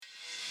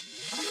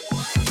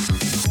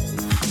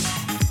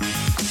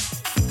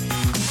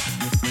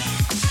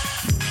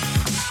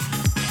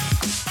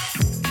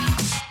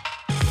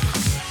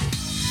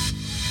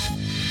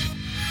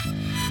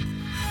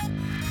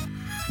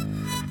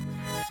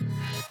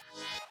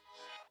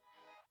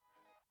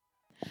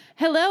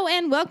Hello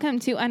and welcome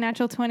to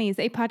Unnatural 20s,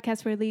 a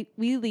podcast where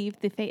we leave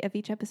the fate of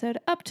each episode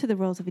up to the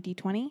rolls of a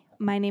d20.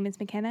 My name is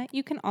McKenna.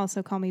 You can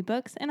also call me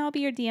Books, and I'll be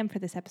your DM for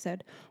this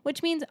episode,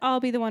 which means I'll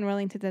be the one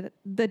rolling to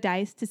the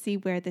dice to see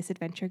where this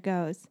adventure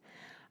goes.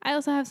 I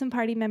also have some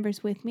party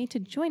members with me to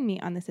join me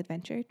on this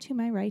adventure. To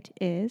my right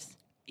is...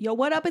 Yo,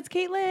 what up? It's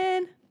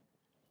Caitlin.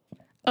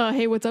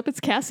 Hey, what's up? It's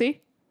Cassie.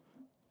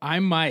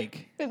 I'm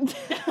Mike,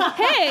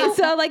 Hey,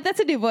 so that's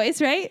a new voice,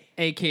 right?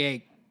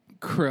 a.k.a.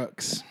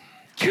 Crooks.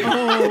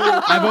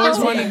 I've always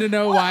wanted to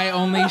know why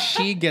only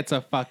she gets a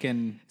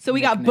fucking So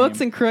we got nickname.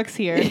 Books and Crooks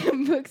here.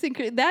 Books and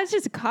that's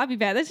just a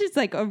copycat. That's just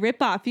like a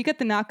ripoff. You got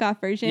the knockoff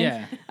version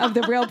Yeah. of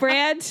the real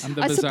brand. I'm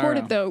the I support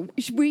Bizarro. it though.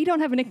 We don't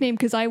have a nickname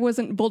because I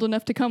wasn't bold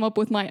enough to come up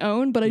with my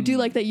own, but I do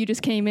like that you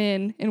just came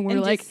in and were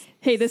And like, just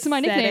 "Hey, this is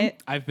my said nickname."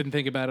 it. I've been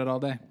thinking about it all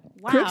day.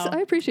 Wow. Crooks, I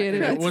appreciate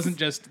it. It It's- wasn't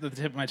just the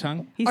tip of my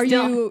tongue. He's Are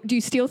still, do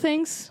you steal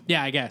things?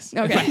 Yeah, I guess.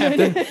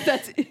 Okay,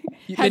 that's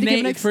The had to give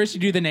name, an first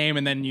you do the name,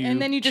 and then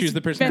you just choose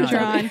the personality.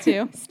 venture on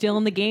too. still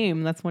in the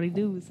game. That's what he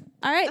does.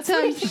 All right, so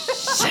what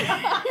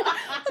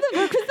the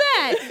fuck was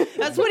that?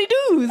 That's what he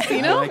does, you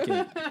I know? like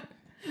it.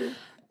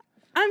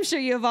 I'm sure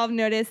you have all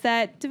noticed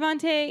that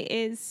Devante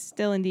is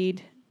still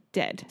indeed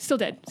dead. still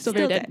dead. Still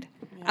very dead.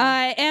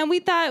 And we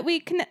thought we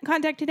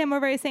contacted him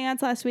over a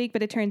seance last week,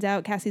 but it turns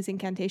out Cassie's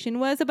incantation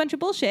was a bunch of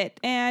bullshit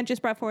and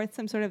just brought forth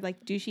some sort of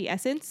douchey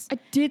essence. I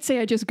did say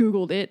I just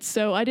Googled it,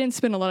 so I didn't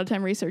spend a lot of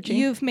time researching.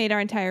 You've made our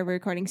entire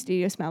recording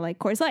studio smell like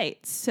Coors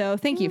Light, so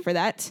thank you for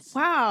that.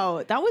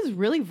 Wow, that was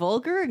really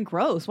vulgar and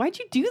gross. Why'd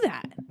you do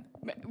that?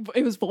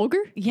 It was vulgar.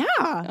 Yeah.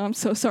 I'm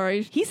so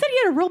sorry. He said he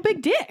had a real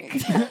big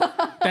dick.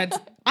 That's,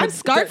 I'm but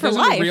scarred for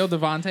doesn't life. The real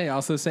Devante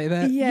also say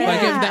that. Yeah. Like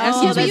if the Yeah. essence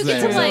Oh, Yeah, was but you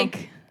get there, to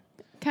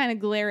kind of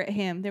glare at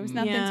him. There was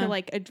nothing Yeah.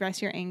 to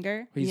address your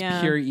anger. he's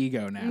Yeah. pure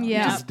ego now.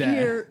 Yeah. Just dead.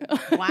 Here.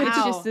 Wow. It's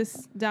just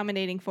this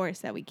dominating force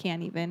that we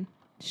can't even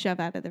shove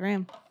out of the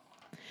room.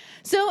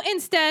 So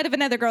instead of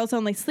another girls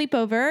only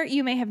sleepover,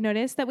 you may have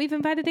noticed that we've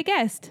invited a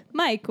guest,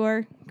 Mike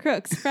or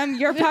Crooks from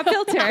Your Pop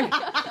Filter.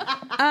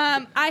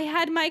 I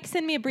had Mike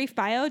send me a brief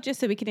bio just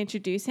so we can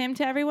introduce him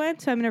to everyone.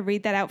 So I'm going to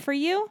read that out for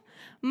you.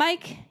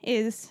 Mike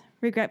is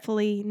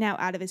regretfully now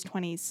out of his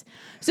 20s.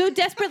 So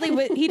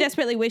he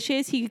desperately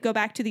wishes he could go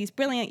back to these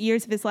brilliant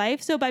years of his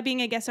life. So by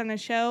being a guest on the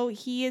show,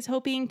 he is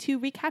hoping to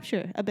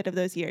recapture a bit of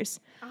those years.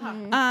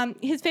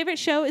 His favorite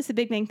show is The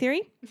Big Bang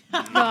Theory.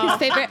 His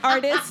favorite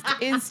artist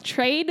is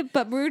Trade,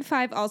 but Maroon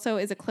 5 also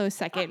is a close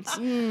second.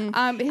 His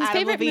Adam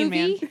favorite Levine,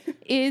 movie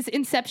is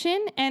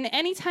Inception, and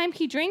anytime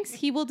he drinks,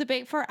 he will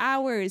debate for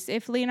hours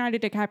if Leonardo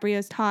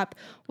DiCaprio's top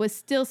was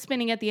still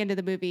spinning at the end of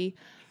the movie.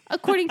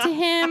 According to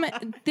him,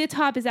 the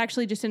top is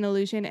actually just an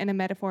illusion and a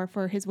metaphor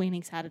for his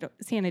waning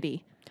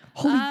sanity.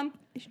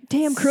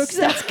 Damn, Crooks,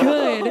 that's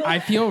good. I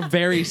feel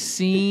very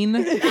seen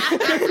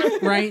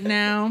right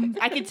now.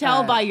 I could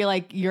tell by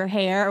your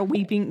hair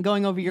weeping,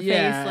 going over your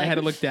Yeah, face. I had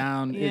to look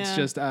down. It's Yeah.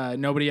 just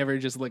nobody ever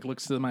just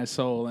looks to my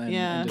soul and,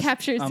 Yeah. and just,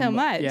 Captures so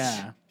much.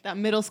 Yeah, that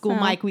middle school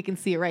Mike, we can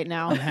see it right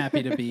now. I'm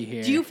happy to be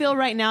here. Do you feel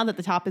right now that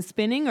the top is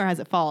spinning or has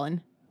it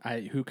fallen?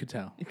 Who could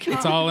tell?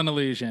 It's all an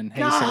illusion.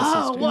 Hey, soul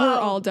sister. We're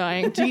all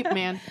dying. Deep,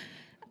 man.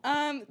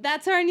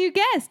 That's our new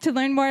guest. To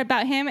learn more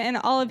about him and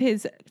all of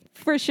his,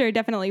 for sure,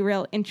 definitely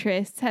real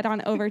interests, head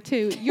on over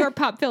to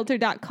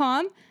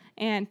yourpopfilter.com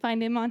and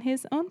find him on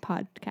his own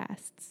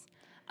podcasts.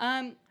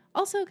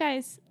 Also,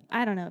 guys,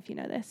 I don't know if you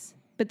know this,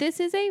 but this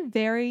is a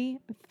very,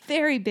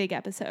 very big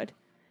episode.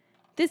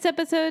 This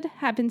episode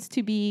happens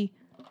to be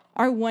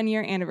our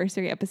 1-year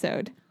anniversary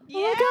episode.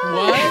 Yeah.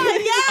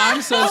 What?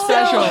 I'm so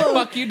special.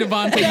 Fuck you,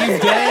 Devante. You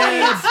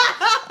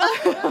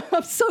dead.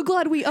 I'm so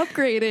glad we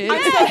upgraded.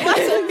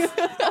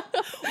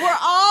 We're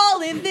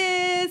all in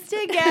this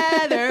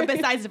together,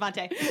 besides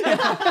Devante.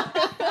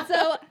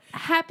 So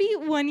happy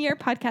 1-year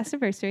podcast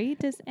anniversary.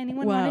 Does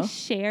anyone want Wow. to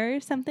share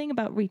something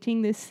about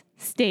reaching this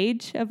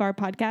stage of our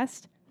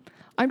podcast?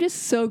 I'm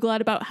just so glad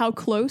about how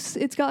close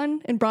it's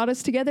gotten and brought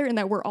us together and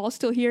that we're all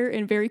still here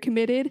and very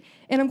committed.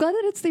 And I'm glad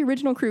that it's the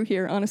original crew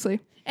here, honestly.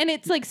 And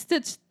it's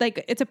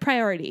it's a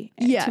priority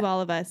Yeah. to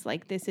all of us.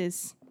 This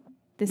is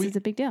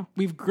a big deal.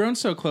 We've grown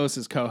so close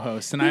as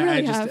co-hosts, and We I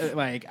really just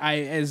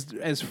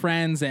have. as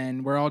friends,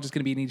 and we're all just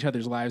going to be in each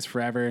other's lives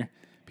forever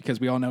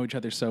because we all know each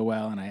other so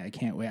well, and I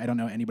can't wait. I don't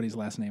know anybody's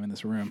last name in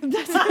this room.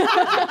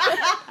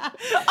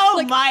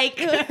 Oh, Mike.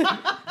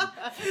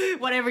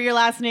 Whatever your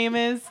last name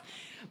is.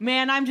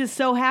 Man, I'm just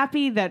so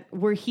happy that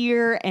we're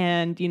here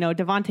and,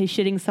 Devontae's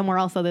shitting somewhere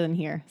else other than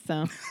here.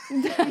 So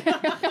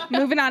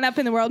Moving on up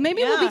in the world.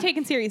 Maybe we'll Yeah. be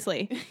taken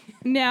seriously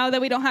now that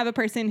we don't have a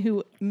person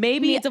who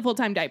maybe needs a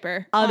full-time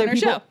diaper other on our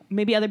people, show.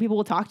 maybe other people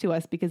will talk to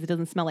us because it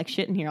doesn't smell like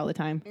shit in here all the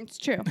time. It's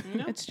true.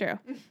 It's true.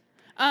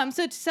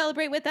 So to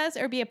celebrate with us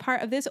or be a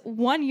part of this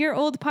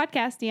 1-year-old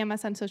podcast, DM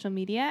us on social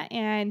media.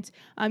 And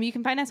you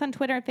can find us on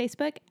Twitter and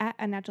Facebook at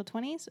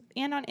Unnatural20s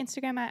and on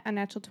Instagram at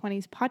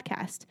Unnatural20s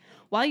Podcast.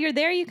 While you're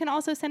there, you can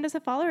also send us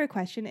a follower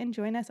question and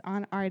join us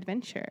on our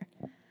adventure.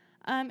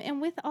 And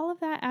with all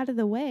of that out of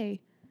the way,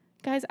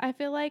 guys, I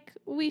feel like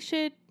we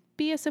should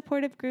be a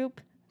supportive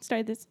group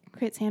start this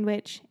great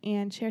sandwich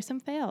and share some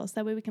fails.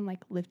 That way we can like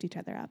lift each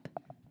other up.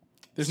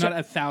 There's not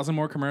 1,000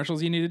 more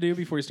commercials you need to do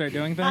before you start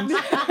doing things.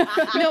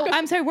 No,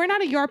 I'm sorry. We're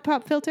not a Your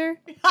Pop Filter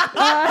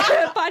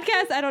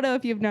podcast. I don't know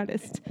if you've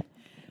noticed.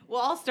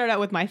 Well, I'll start out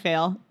with my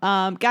fail.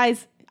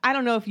 Guys, I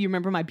don't know if you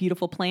remember my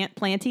beautiful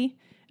Planty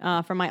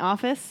from my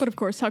office. But of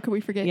course, how could we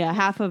forget? Yeah,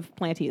 half of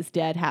Planty is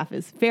dead, half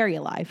is very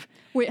alive.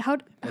 Wait, how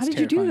did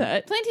you do terrifying.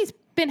 that? Planty's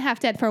been half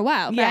dead for a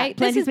while, Yeah, right?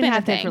 Planty's This has been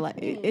half a dead thing. for life.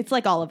 It's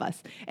like all of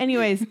us.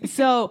 Anyways,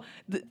 so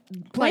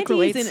Planty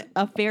relates. is in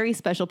a very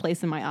special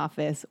place in my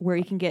office where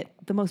you can get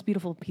the most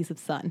beautiful piece of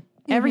sun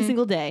every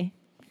single day.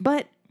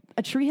 But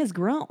a tree has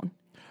grown,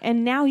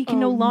 and now he can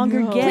no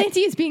longer get.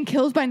 Planty is being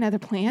killed by another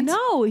plant.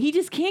 No, he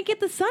just can't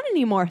get the sun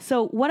anymore.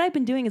 So what I've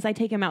been doing is I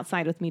take him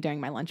outside with me during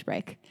my lunch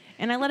break,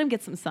 and I let him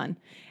get some sun.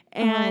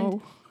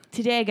 And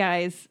today,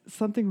 guys,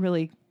 something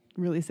really,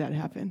 really sad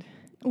happened.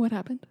 What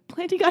happened?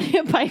 Planty got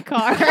hit by a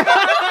car.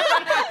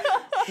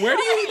 Where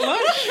do you eat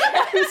lunch?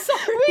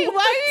 Wait,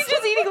 why are you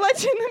just eating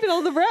lunch in the middle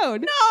of the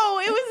road? No,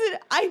 it was.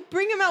 I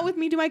bring him out with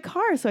me to my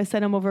car, so I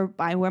sent him over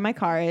by where my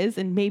car is,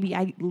 and maybe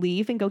I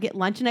leave and go get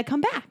lunch, and I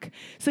come back.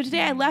 So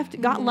today I left,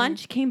 got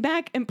lunch, came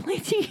back, and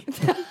Planty,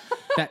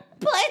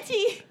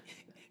 Planty.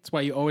 That's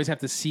why you always have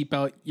to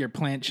seatbelt your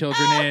plant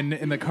children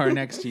in the car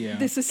next to you.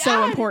 This is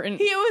so important.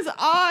 He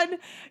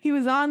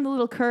was on the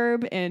little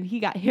curb, and he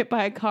got hit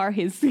by a car.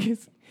 His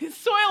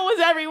soil was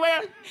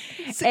everywhere,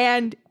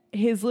 and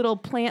his little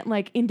plant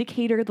like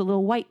indicator, the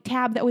little white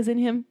tab that was in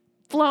him,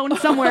 flown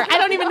somewhere. I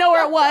don't even know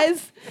where it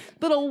was.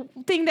 Little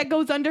thing that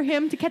goes under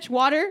him to catch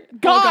water,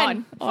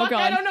 gone. All Fuck,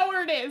 I gone. don't know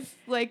where it is.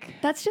 Like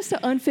That's just an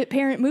unfit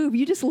parent move.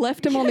 You just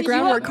left him on the You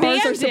ground where cars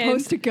are abandoned.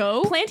 supposed to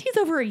go. Planty's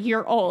over a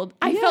year old.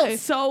 I Yeah. felt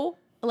so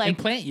in like.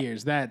 plant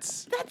years,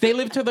 they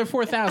live till they're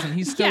 4,000.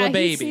 He's still a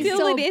baby. He's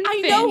still an So-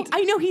 infant.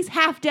 I know he's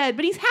half dead,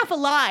 but he's half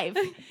alive.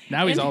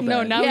 Now he's all dead.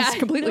 No, now Yeah. he's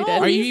completely No.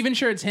 dead. Are you even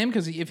sure it's him?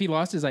 Because if he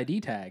lost his ID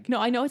tag. No,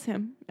 I know it's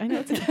him.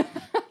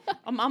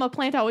 Mama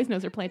Plant always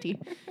knows her Planty.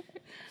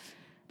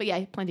 But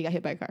yeah, Planty got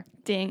hit by a car.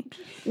 Dang.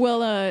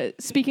 Well,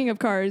 speaking of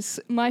cars,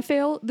 my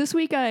fail this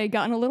week, I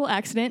got in a little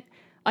accident.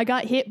 I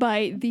got hit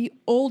by the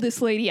oldest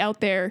lady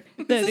out there.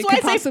 This is why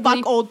I say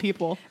fuck old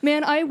people.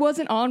 Man, I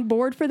wasn't on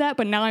board for that,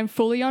 but now I'm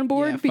fully on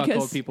board Yeah, because fuck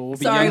old people. We'll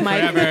be Sorry, young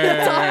Mike.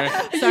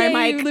 forever. Sorry, Yay,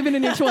 Mike. living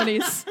in your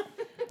 20s.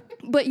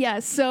 But yeah,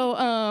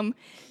 so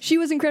she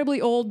was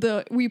incredibly old.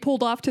 We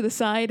pulled off to the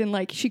side and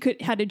like she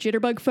had a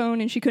jitterbug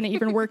phone and she couldn't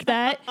even work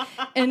that.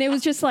 And it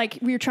was just like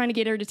we were trying to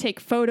get her to take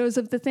photos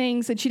of the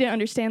things and she didn't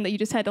understand that you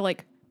just had to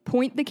like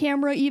point the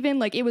camera even.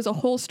 Like it was a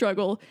whole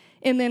struggle.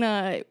 And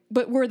then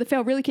but where the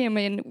fail really came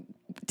in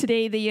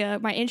today,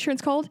 my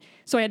insurance called,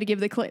 so I had to give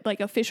the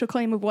official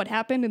claim of what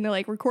happened and they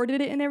like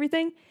recorded it and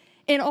everything.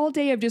 And all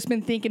day I've just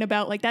been thinking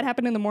about, like, that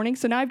happened in the morning.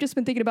 So now I've just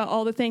been thinking about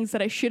all the things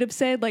that I should have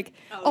said, like,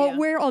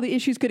 where all the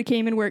issues could have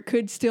came in, where it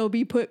could still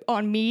be put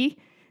on me.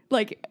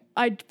 Like,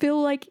 I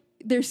feel like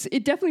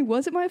it definitely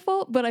wasn't my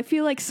fault, but I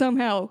feel like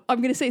somehow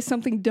I'm going to say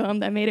something dumb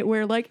that made it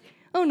where, like,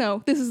 oh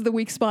no, this is the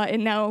weak spot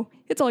and now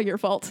it's all your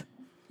fault.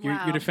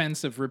 Your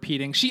defense of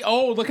repeating, she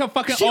old, look how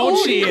fucking She old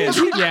old. she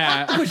is.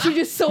 Yeah. But she's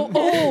just so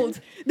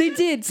old. They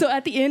did. So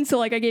at the end,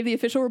 I gave the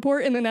official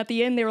report, and then at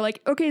the end, they were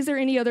like, okay, is there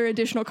any other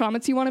additional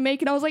comments you want to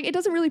make? And I was like, it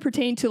doesn't really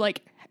pertain to,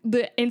 like,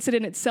 the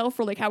incident itself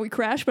or, like, how we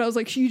crashed, but I was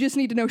like, you just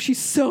need to know she's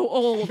so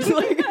old.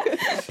 Like,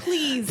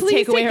 Please Please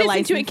take away take her this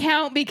license. into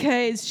account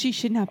because she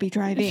should not be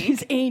driving.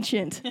 she's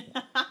ancient.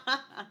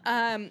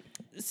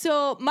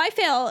 So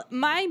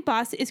my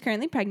boss is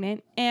currently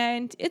pregnant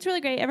and it's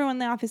really great. Everyone in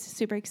the office is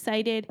super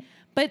excited.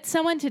 But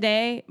someone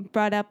today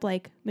brought up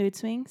like mood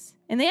swings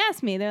and they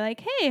asked me, they're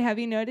like, hey, have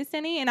you noticed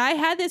any? And I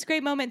had this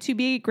great moment to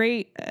be a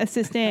great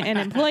assistant and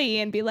employee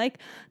and be like,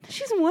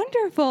 she's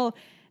wonderful.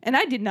 And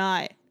I did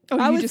not. Oh,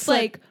 I you was just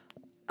like,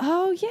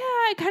 oh yeah,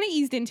 I kind of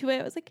eased into it.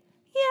 I was like,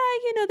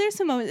 yeah, there's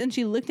some moments. And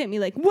she looked at me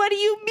like, what do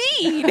you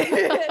mean?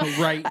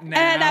 Right now.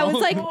 And I was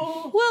like,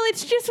 well,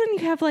 it's just when you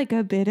have like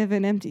a bit of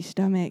an empty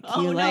stomach,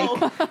 you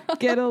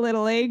get a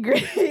little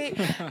angry.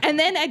 And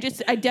then I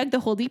dug the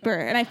hole deeper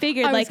and I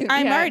figured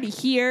I'm already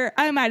here.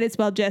 I might as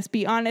well just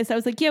be honest. I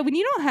was like, yeah, when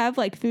you don't have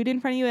like food in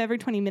front of you every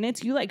 20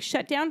 minutes, you like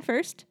shut down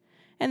first.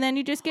 And then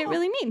you just get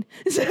really mean.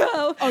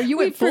 So you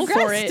went full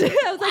for it.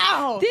 I was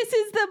like, this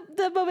is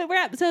the moment we're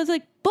at. So I was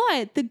like,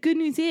 but the good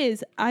news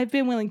is I've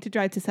been willing to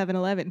drive to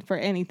 7-Eleven for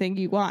anything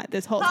you want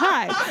this whole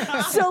time.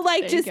 So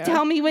like, just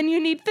tell me when you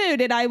need food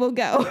and I will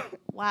go.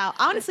 Wow.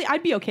 Honestly,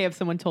 I'd be okay if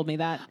someone told me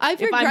that.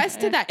 I've If I'm- regressed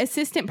to that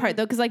assistant part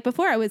though, because like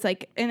before I was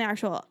like an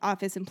actual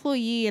office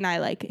employee and I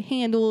like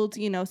handled,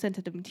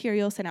 sensitive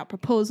material, sent out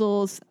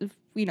proposals,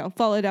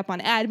 followed up on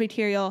ad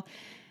material.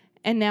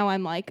 And now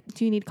I'm like,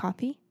 do you need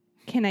coffee?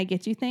 Can I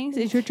get you things?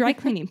 Is your dry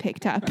cleaning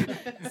picked up?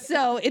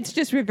 So it's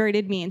just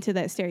reverted me into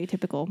that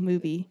stereotypical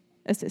movie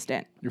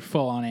assistant. You're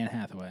full on Anne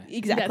Hathaway.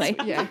 Exactly.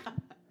 Yeah.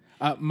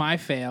 My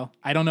fail,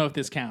 I don't know if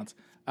this counts.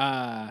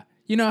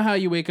 You know how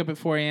you wake up at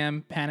 4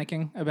 a.m.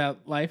 panicking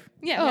about life?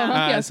 Yeah.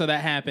 Uh-huh. So that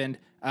happened,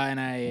 and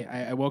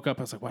I woke up.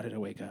 I was like, why did I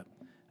wake up?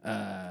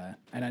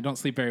 And I don't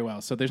sleep very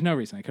well, so there's no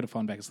reason. I could have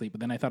fallen back asleep,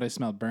 but then I thought I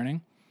smelled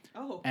burning.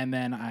 Oh. And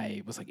then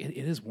I was like, it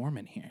is warm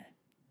in here.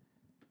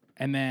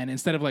 And then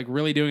instead of like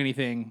really doing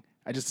anything,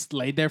 I just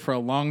laid there for a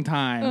long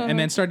time and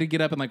then started to get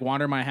up and like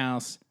wander my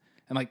house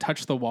and like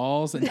touch the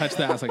walls and touch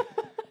that. I was like,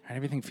 all right,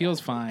 everything feels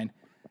fine.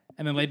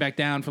 And then laid back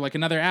down for like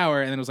another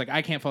hour and then it was like,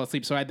 I can't fall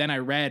asleep. So I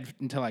read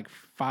until like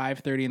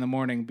 5:30 in the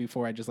morning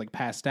before I just like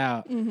passed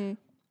out.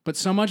 But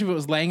so much of it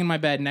was laying in my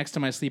bed next to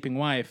my sleeping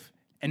wife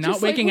and not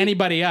Just like waking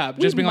anybody up.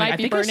 Just being like, might I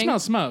be think burning. I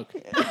smell smoke.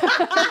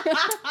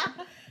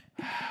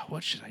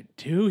 What should I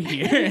do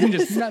here? And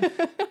just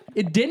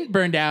it didn't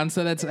burn down,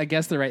 so that's I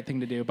guess the right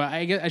thing to do. But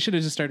I guess I should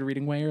have just started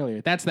reading way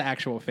earlier. That's the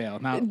actual fail,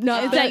 not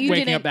Not Is that that you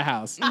waking didn't- up the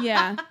house.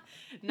 Yeah.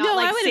 Not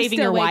like I would've saving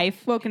still your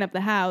wife. woken up the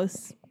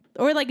house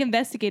or like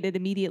investigated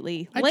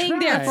immediately. I Laying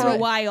there tried. for a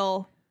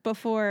while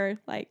before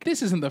like.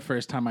 This isn't the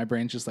first time my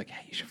brain's just like,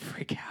 hey, you should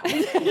freak out.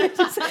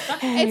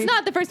 It's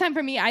not the first time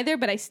for me either,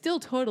 but I still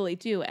totally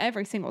do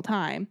every single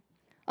time.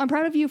 I'm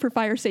proud of you for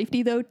fire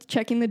safety though,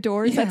 checking the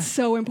doors. Yeah. That's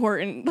so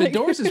important. The Like-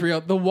 doors is real.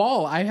 The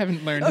wall, I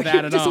haven't learned Oh, that you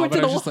at just all. went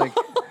But to I was the just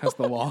like, how's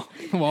the wall?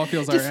 The wall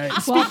feels all right.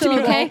 Well, to me,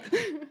 okay.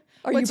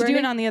 Are What's you doing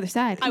burning? on the other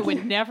side? I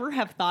would never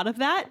have thought of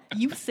that.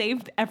 You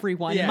saved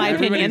everyone, Yeah, in my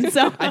opinion. everybody's-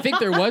 So I think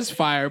there was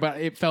fire, but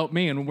it felt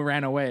me and we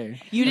ran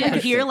away. you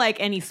didn't hear like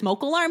any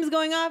smoke alarms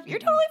going off. You're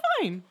totally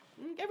fine.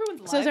 Everyone's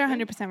alive. Those are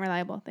 100%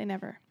 reliable. They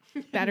never.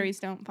 Batteries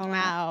don't fall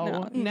out.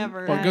 Wow. No.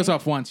 Never. Well, it goes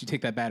off once. You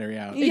take that battery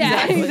out.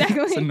 Yeah, It's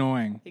exactly.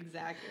 annoying.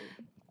 Exactly.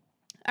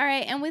 All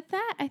right, and with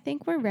that, I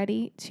think we're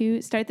ready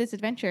to start this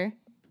adventure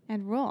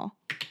and roll.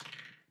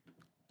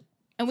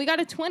 And we got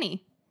a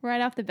 20 right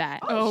off the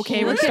bat. Oh,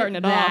 okay, we're Look at starting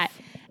it that. off.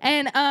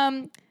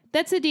 And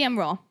that's a DM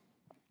roll.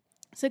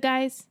 So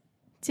guys,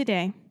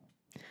 today,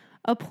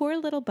 a poor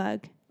little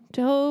bug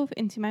dove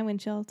into my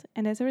windshield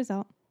and as a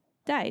result,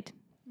 died.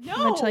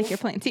 No. Much like your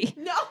planty.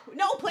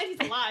 No, Planty's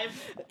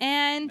alive.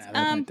 And Nah, that's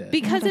not dead.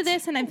 because Oh, of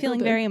this, and I'm feeling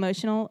dead. very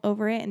emotional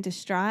over it and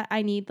distraught,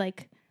 I need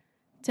like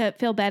to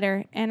feel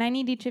better, and I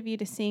need each of you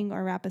to sing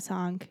or rap a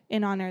song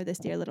in honor of this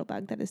dear little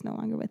bug that is no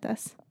longer with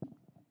us.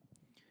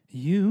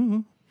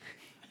 You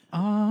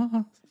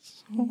are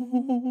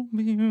so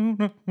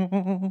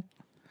beautiful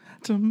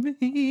to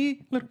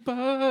me, little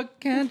bug.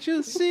 Can't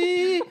you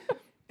see?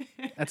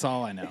 That's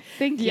all I know.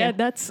 Thank you. Yeah,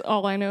 that's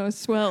all I know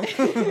as well.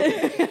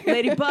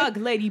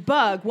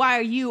 Ladybug, why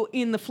are you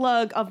in the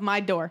flug of my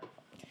door?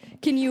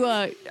 Can you,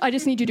 I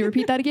just need you to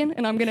repeat that again,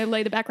 and I'm going to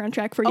lay the background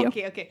track for you.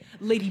 Okay.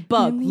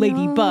 Ladybug,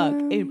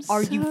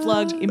 are you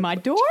plugged in my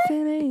door?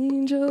 An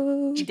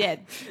angel.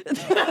 Dead.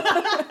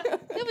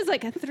 It was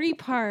like a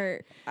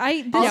 3-part.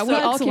 Yeah, we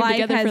all Flug's came life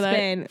together has for that.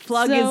 been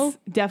Flug so- is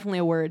definitely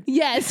a word.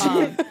 yes.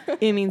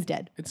 It means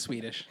dead. It's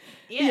Swedish.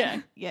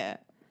 Yeah. Yeah.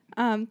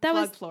 That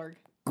was Flug.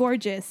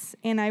 gorgeous,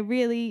 and I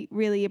really,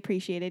 really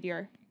appreciated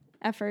your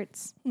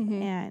efforts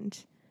and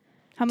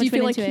how Do much you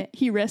feel went like into it.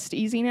 he rests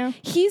easy now?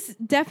 He's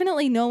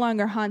definitely no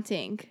longer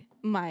haunting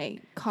my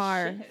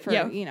car for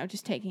Yeah.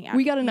 just taking out.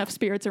 We got enough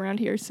spirits around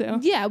here, so.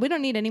 Yeah, we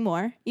don't need any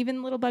more,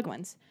 even little bug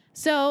ones.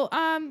 So,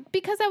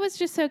 because I was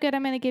just so good,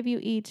 I'm going to give you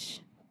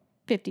each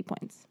 50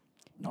 points.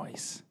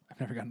 Nice. I've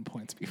never gotten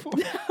points before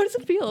How does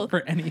it feel?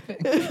 for anything.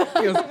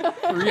 Feels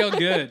real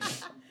good.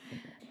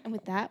 And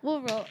with that,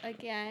 we'll roll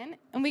again.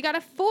 And we got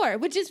a 4,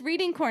 which is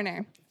Reading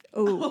Corner,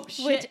 Oh,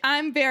 shit. which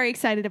I'm very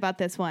excited about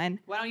this one.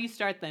 Why don't you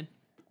start then?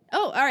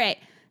 Oh, all right.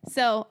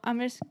 So, I'm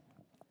going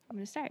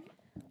to start.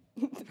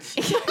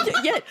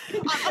 Yeah.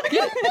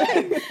 Guys,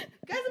 I'm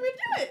gonna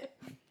do it.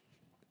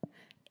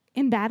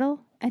 In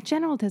battle, a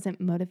general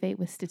doesn't motivate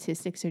with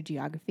statistics or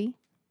geography.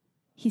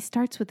 He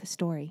starts with a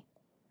story.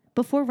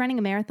 Before running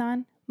a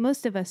marathon,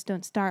 most of us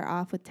don't start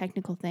off with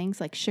technical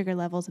things like sugar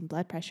levels and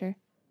blood pressure.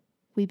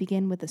 We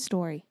begin with a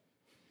story.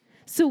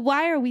 So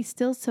why are we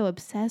still so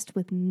obsessed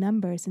with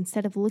numbers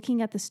instead of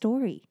looking at the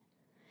story?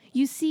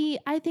 You see,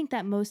 I think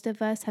that most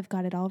of us have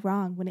got it all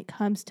wrong when it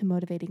comes to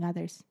motivating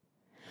others.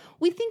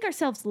 We think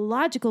ourselves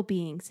logical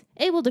beings,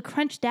 able to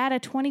crunch data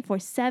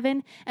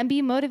 24/7 and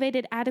be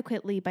motivated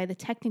adequately by the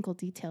technical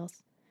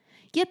details.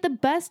 Yet the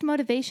best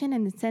motivation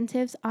and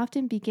incentives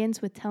often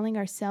begins with telling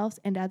ourselves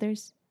and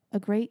others a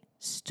great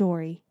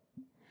story.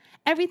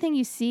 Everything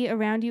you see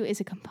around you is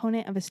a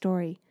component of a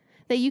story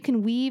that you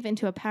can weave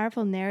into a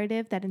powerful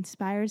narrative that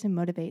inspires and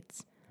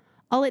motivates.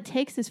 All it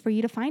takes is for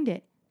you to find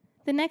it.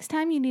 The next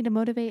time you need to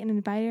motivate and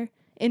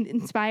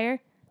inspire,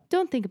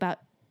 don't think about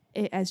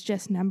it as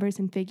just numbers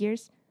and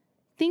figures.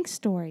 Think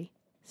story.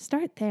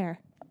 Start there.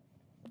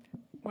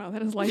 Wow,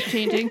 that is life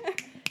changing.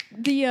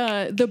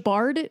 The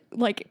bard,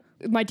 like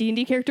my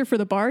D&D character for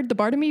the bard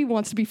in me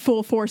wants to be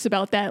full force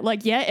about that.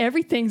 Like, yeah,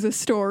 everything's a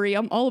story.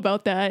 I'm all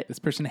about that. This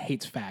person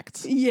hates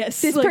facts.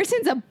 Yes, This like,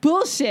 person's a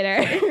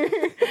bullshitter.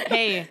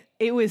 Hey,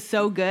 it was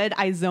so good.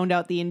 I zoned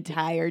out the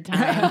entire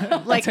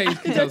time. Like, That's how you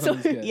can tell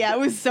someone's good. yeah, it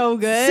was so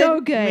good.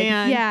 So good.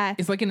 Man. Yeah.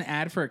 It's like an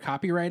ad for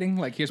copywriting.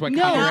 Like, here's why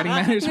No. copywriting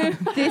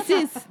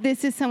matters.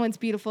 This is someone's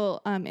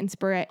beautiful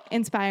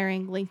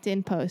inspiring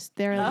LinkedIn post.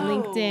 They're a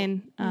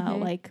LinkedIn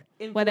like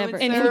whatever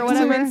Influencer or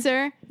whatever.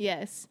 influencer.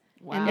 Yes.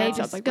 Wow. And they Sounds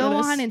just like go one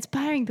of those. on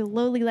inspiring the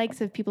lowly likes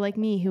of people like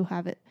me who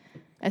have an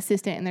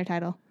assistant in their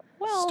title.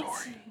 Well, Well,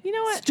 you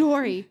know what?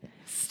 Story.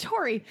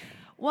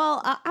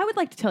 Well, I would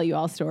like to tell you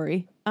all a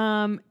story.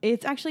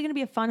 It's actually going to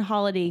be a fun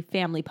holiday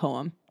family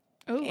poem.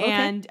 Oh, okay.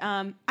 And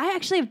I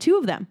actually have two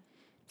of them.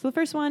 So the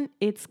first one,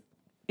 it's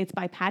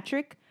by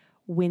Patrick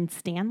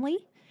Winstanley,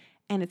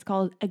 and it's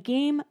called A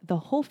Game the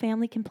Whole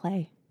Family Can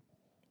Play.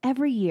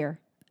 Every year,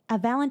 a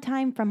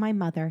Valentine from my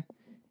mother.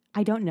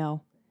 I don't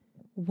know.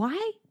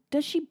 Why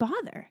does she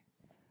bother?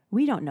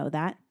 We don't know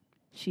that.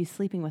 She's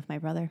sleeping with my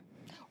brother.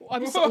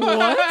 I'm so,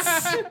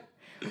 what?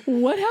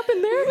 What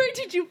happened there? Where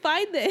did you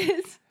find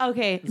this?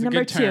 Okay, It's number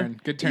a good two. turn.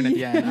 Good turn at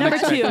the end. Number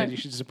two. Unexpected. You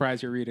should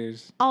surprise your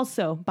readers.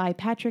 Also by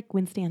Patrick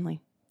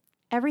Winstanley.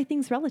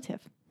 Everything's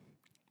relative.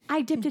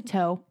 I dipped a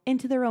toe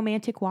into the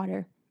romantic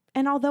water,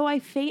 and although I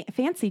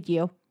fancied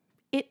you,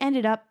 it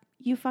ended up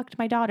you fucked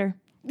my daughter.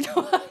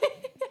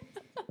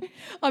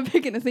 I'm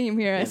picking a theme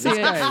here. I see this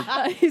it.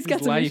 guy, He's got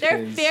his some. life They're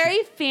is-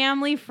 very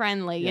family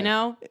friendly, you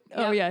know?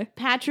 Oh yeah.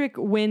 Patrick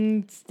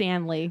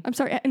Winstanley. I'm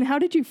sorry. And how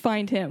did you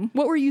find him?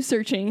 What were you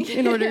searching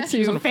in order on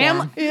to? a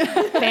farm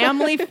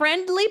Family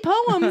friendly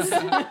poems.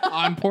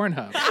 on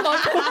Pornhub.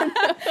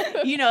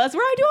 You know, that's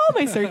where I do all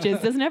my searches,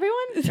 doesn't everyone?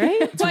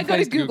 Right? Why go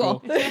to Replace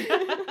Google?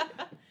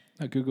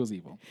 No, Google's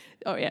evil.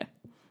 Oh yeah.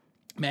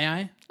 May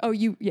I? Oh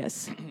you.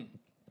 Yes.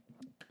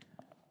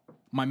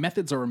 My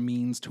methods are a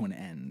means to an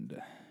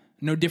end.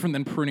 No different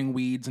than pruning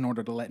weeds in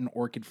order to let an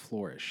orchid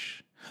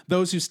flourish.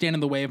 Those who stand in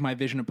the way of my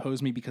vision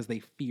oppose me because they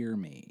fear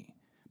me.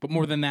 But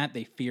more than that,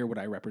 they fear what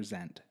I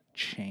represent.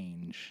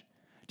 Change.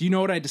 Do you know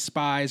what I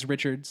despise,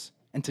 Richards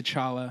and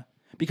T'Challa?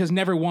 Because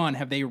never one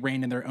have they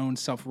reigned in their own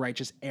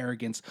self-righteous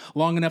arrogance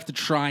long enough to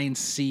try and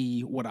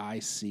see what I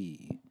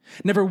see.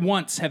 Never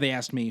once have they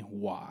asked me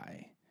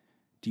why.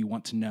 Do you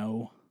want to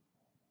know?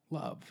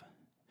 Love.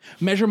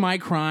 Measure my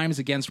crimes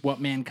against what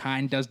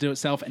mankind does to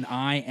itself, and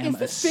I am a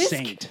this Fisk?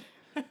 saint.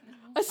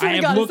 I swear I to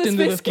have God, looked is this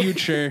into Fisk? the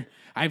future.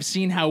 I've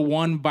seen how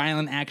one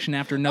violent action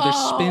after another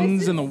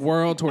spins in the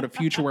world toward a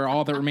future where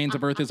all that remains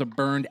of Earth is a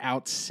burned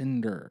out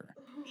cinder.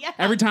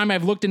 Every time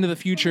I've looked into the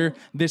future,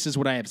 this is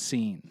what I have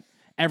seen.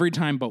 Every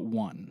time but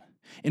one.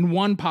 In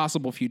one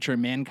possible future,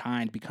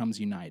 mankind becomes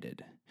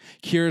united.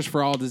 Cures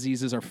for all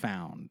diseases are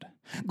found.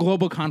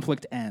 Global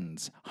conflict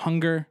ends.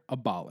 Hunger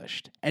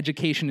abolished.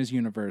 Education is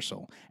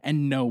universal.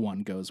 And no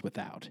one goes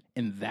without.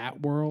 In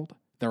that world,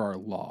 there are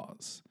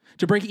laws.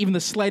 To break even the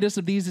slightest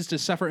of these is to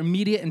suffer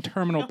immediate and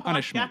terminal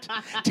punishment.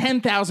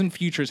 10,000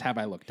 futures have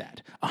I looked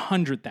at,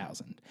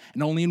 100,000.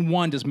 And only in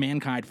one does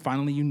mankind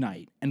finally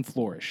unite and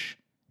flourish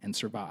and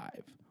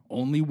survive.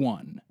 Only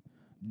one.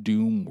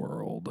 Doom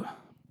World.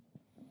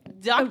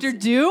 Dr.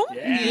 Doom?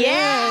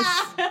 Yes.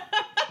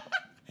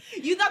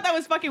 You thought that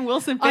was fucking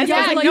Wilson I Fisk? know, I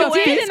was like, like, no no I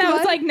way. did, and I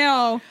was like,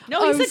 no.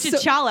 No, he Oh, said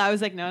T'Challa. I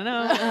was like, no.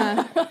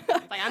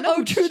 Like, I know.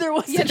 Oh, true. There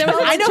was. Yeah, there was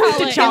T'Challa. I know who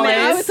T'Challa, T'Challa and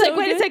then I is. was like, So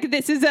wait a good. second,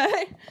 this is a.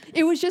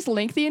 It was just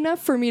lengthy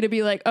enough for me to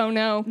be like, oh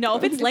no. No,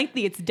 if it's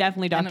lengthy, it's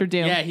definitely Dr.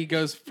 Doom. Yeah, he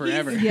goes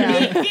forever.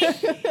 Yeah.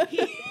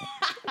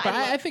 But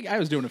I think I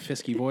was doing a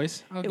Fisky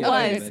voice. I'll give was.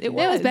 that. It It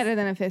was was. better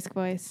than a Fisk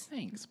voice.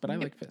 Thanks, but I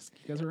like Fisk.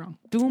 You guys are wrong.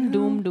 Doom,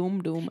 doom,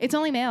 doom, doom. It's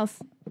only males.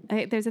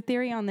 There's a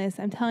theory on this.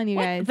 I'm telling you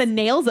guys. The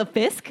nails of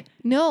Fisk?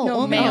 no, No,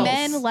 only males.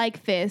 men like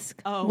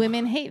Fisk. Oh.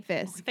 Women hate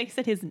Fisk. They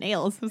said his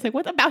nails. I was like,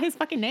 what about his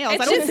fucking nails?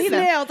 It's I don't just see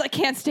them. nails. I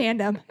can't stand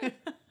them.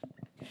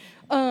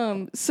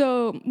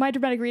 So my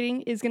dramatic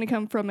reading is going to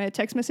come from a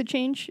text message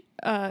chain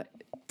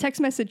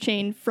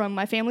from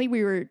my family.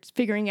 We were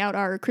figuring out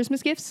our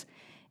Christmas gifts,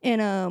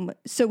 and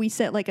so we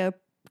set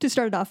to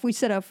start it off, we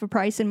set up a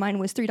price, and mine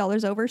was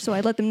 $3 over. So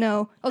I let them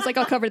know. I was like,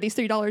 I'll cover these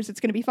 $3.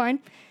 It's going to be fine.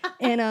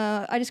 And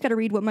I just got to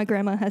read what my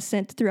grandma has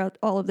sent throughout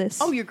all of this.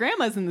 Oh, your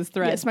grandma's in this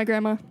thread. yes, my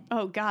grandma.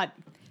 Oh, God.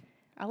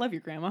 I love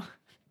your grandma.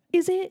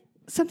 Is it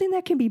something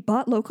that can be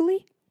bought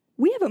locally?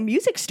 We have a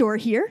music store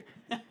here.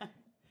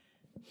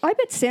 I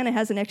bet Santa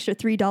has an extra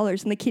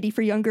 $3 in the kitty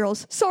for young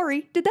girls.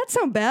 Sorry, did that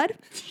sound bad?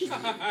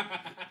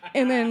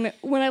 And then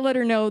when I let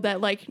her know that,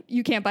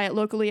 you can't buy it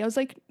locally, I was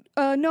like,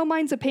 no,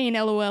 mine's a pain,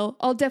 LOL.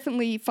 I'll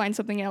definitely find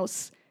something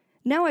else.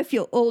 Now I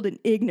feel old and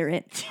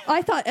ignorant.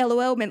 I thought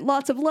LOL meant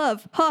lots of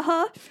love.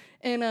 Ha.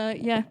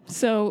 And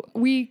so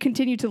we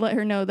continue to let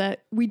her know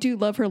that we do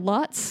love her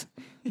lots,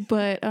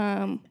 but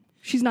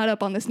she's not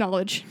up on this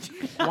knowledge.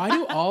 Why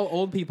do all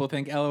old people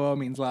think LOL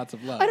means lots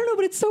of love? I don't know,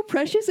 but it's so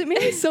precious. It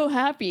made me so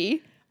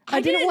happy. I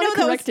didn't want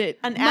to know that correct was it.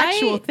 An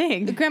actual My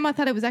thing. Grandma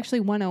thought it was actually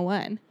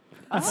 101.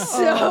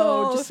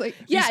 So just like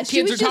Yeah, These she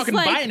kids was are just talking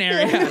like,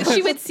 binary.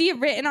 she would see it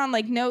written on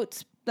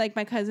notes like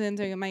my cousins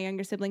or my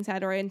younger siblings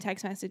had, or in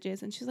text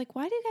messages, and she's like,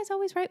 "Why do you guys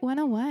always write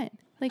 101?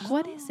 Like,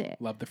 what is it?"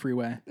 Love the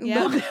freeway.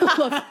 Yeah,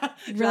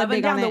 really Driving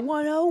big down on the it.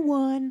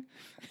 101.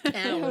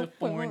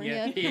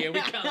 California, here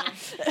we come.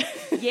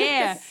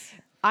 Yeah.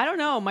 I don't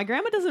know. My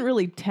grandma doesn't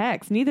really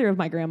text. Neither of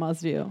my grandmas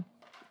do.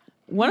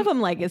 One of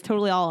them is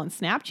totally all on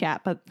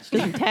Snapchat, but she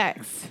doesn't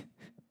text.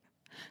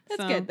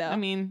 That's So, good though. I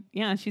mean,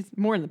 yeah, she's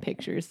more in the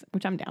pictures,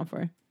 which I'm down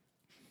for.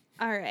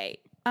 All right.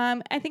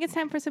 I think it's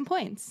time for some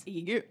points.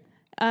 Yeah.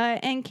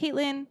 And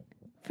Caitlin,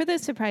 for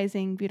those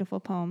surprising, beautiful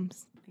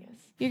poems, Yes.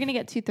 you're gonna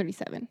get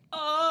 237.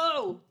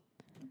 Oh.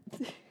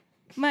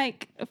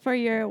 Mike, for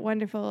your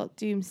wonderful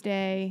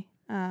doomsday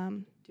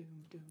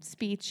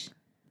speech,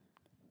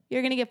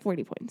 you're going to get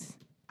 40 points.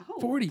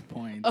 40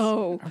 points.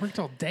 Oh. I worked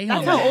all day That's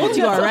on how that. old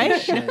you are, right?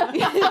 Shit.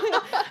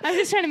 I'm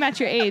just trying to match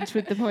your age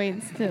with the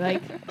points to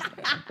like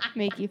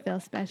make you feel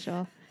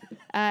special.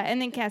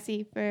 And then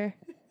Cassie for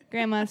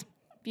Grandma's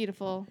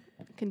beautiful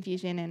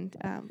confusion and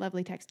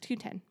lovely text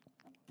 210.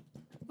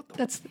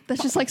 That's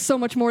just like so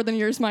much more than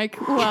yours, Mike.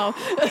 Wow.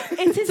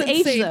 It's his age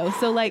insane. though,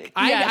 so like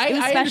I it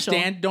was special.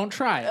 understand. Don't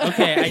try.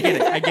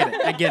 Okay, I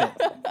get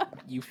it.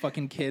 You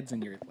fucking kids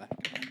and your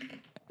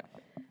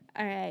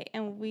All right,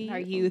 and Our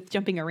youth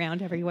jumping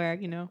around everywhere,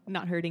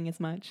 not hurting as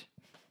much.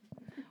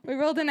 we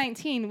rolled a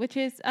 19, which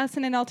is us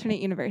in an alternate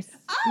universe.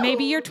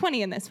 Maybe you're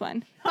 20 in this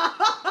one.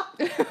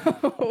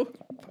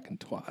 fucking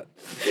twat.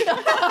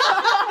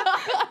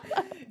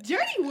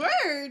 Dirty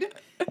word.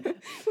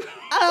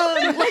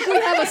 Like we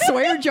have a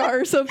swear jar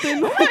or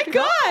something. Oh my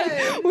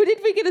God, when did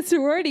we get a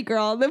sorority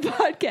girl on the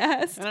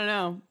podcast? I don't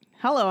know.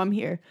 Hello, I'm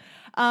here.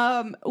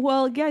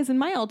 Well, guys, in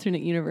my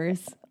alternate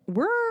universe,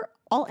 we're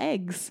all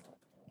eggs.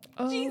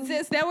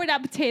 Jesus, now we're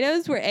not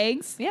potatoes, we're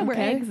eggs. Yeah, we're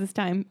Okay. eggs this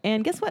time.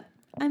 And guess what?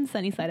 I'm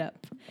sunny side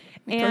up.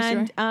 course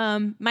you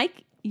And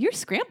Mike, you're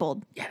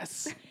scrambled.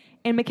 Yes.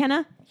 And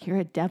McKenna, you're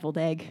a deviled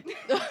egg.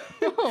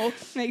 Oh,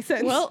 Makes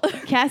sense. well,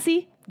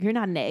 Cassie, you're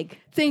not an egg.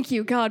 thank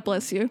you. God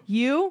bless you.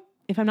 You,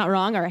 if I'm not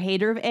wrong, are a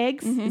hater of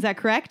eggs. Is that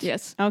correct?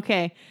 Yes.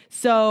 Okay.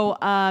 So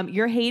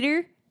you're a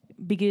hater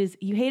because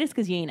you hate us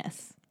because you ain't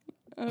us.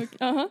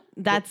 Uh-huh.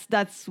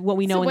 That's what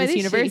we know So in what this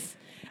is she?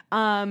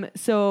 universe.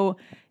 So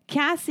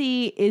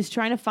Cassie is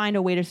trying to find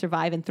a way to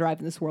survive and thrive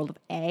in this world of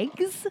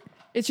eggs.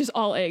 It's just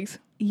all eggs.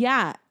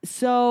 Yeah.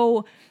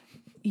 So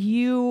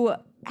you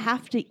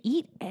have to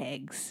eat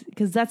eggs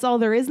because that's all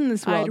there is in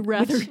this world. I'd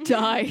rather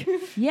die.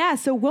 Yeah.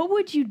 So what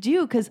would you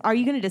do? Because are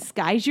you going to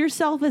disguise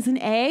yourself as an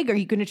egg? Are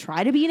you going to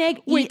try to be an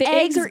egg? Wait, Eat the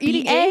eggs are be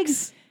eating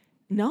eggs?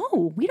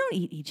 No, we don't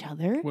eat each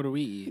other. What do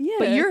we eat? Yeah.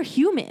 But you're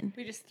human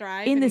we just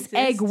thrive in and this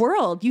egg exist.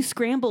 world. You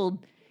scrambled.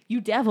 You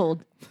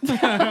deviled.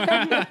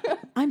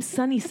 I'm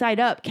sunny side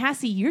up.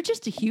 Cassie, you're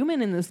just a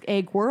human in this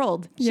egg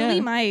world. She'll Yeah.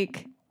 eat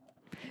Mike.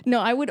 No,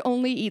 I would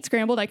only eat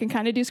scrambled. I can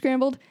kind of do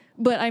scrambled,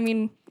 but I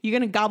mean, You're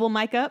going to gobble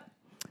Mike up?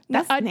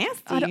 That's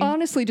nasty. I'd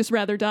honestly just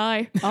rather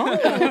die.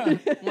 Oh,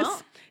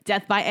 well,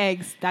 death by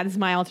eggs. That is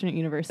my alternate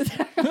universe.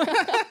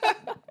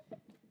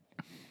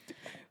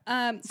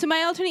 So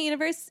my alternate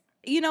universe,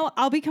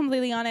 I'll be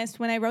completely honest.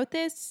 When I wrote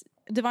this,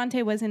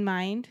 Devontae was in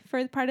mind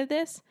for part of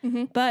this,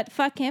 but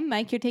fuck him,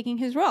 Mike. You're taking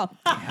his role.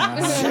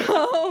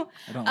 So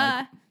I don't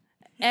like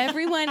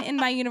everyone in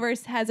my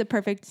universe has a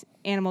perfect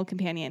animal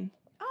companion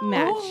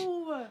match.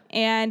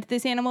 And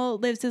this animal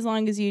lives as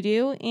long as you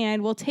do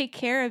and will take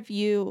care of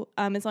you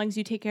as long as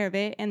you take care of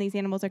it. And these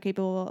animals are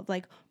capable of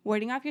like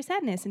warding off your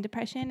sadness and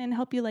depression and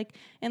help you like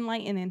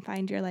enlighten and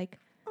find your like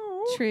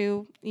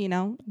true,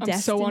 I'm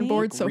destiny. so on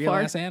board so real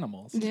far. ass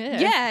animals.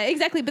 Yeah,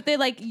 exactly. But they're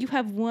like, you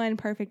have one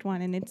perfect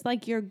one and it's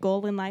like your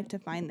goal in life to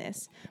find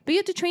this. But you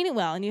have to train it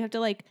well and you have to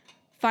like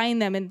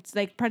find them. And it's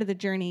like part of the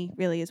journey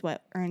really is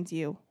what earns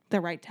you the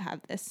right to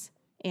have this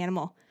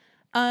animal.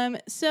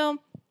 So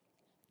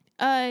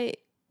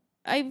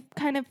I've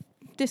kind of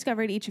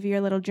discovered each of your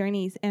little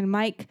journeys. And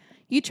Mike,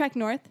 you trek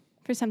north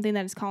for something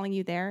that is calling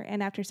you there.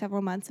 And after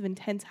several months of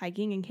intense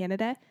hiking in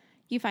Canada,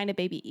 you find a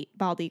baby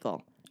bald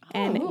eagle.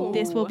 And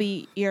this will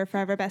be your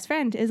forever best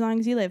friend as long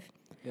as you live.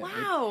 Yeah,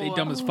 Wow. They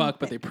dumb as fuck,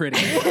 but they pretty.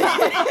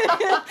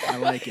 I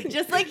like it.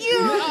 Just like you.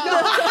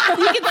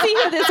 You can see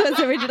who this was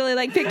originally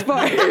like picked for.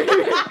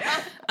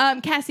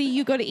 Cassie,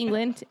 you go to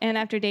England, and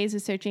after days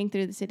of searching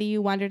through the city,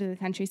 you wander to the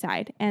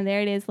countryside, and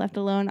there it is, left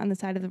alone on the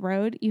side of the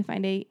road. You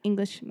find a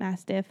English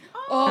Mastiff.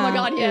 Oh my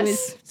God, It yes.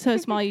 was so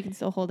small you can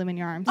still hold him in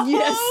your arms.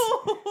 Yes.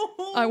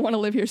 I want to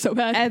live here so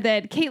bad. And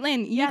then,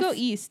 Caitlin, you Yes. go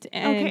east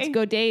and Okay.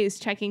 go days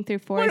trekking through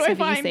do forests I of East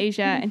find?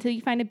 Asia until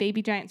you find a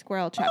baby giant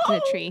squirrel trapped in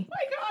a tree.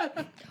 my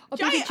God. A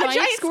baby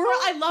giant squirrel?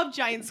 I love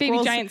giant Baby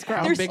squirrels. giant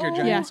squirrel. How big are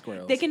giant Yeah.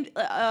 squirrels? They can,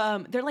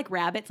 they're like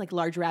rabbits, like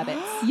large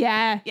rabbits.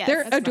 Yeah, Yes,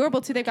 they're that's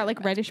adorable too. They've got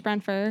like reddish brown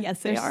fur.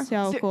 Yes, they They're are.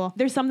 so cool.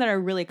 There's some that are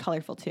really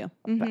colorful too,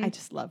 but I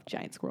just love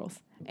giant squirrels.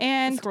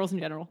 And Squirrels in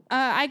general.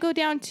 I go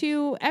down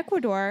to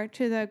Ecuador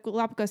to the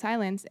Galapagos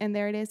Islands, and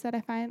there it is that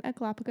I find a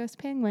Galapagos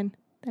penguin.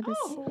 That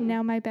is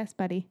now my best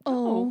buddy.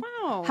 Oh,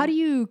 wow. How do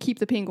you keep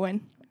the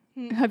penguin?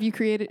 Have you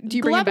created? Do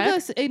you bring it back?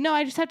 Galapagos? No,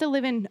 I just have to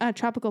live in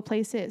tropical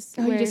places.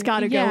 Oh, you just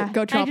gotta go I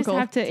just tropical.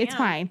 have to. It's Damn.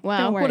 fine. Wow,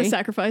 Don't worry. what a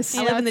sacrifice!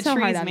 You I know, live in the it's so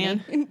hard trees, on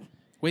man. me.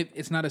 Wait,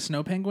 it's not a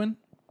snow penguin?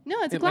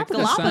 No, it's a It like the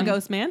Galapagos. sun?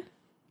 Galapagos, man.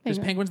 There's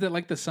Penguin. penguins that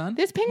like the sun?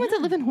 There's penguins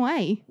that live in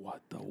Hawaii.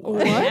 What the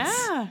what?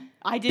 Yeah.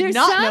 I did There's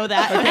not some- know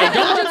that. Okay,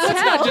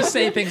 let's not just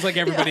say things like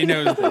everybody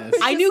knows this.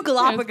 I knew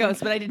Galapagos,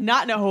 but I did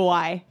not know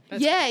Hawaii.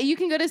 Yeah, you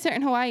can go to a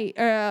certain Hawaii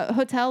or a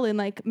hotel in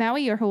like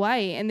Maui or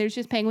Hawaii, and there's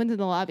just penguins in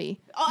the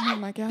lobby. Oh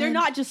my God. They're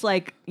not just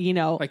like,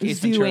 Like Ace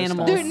zoo Ventura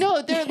animals.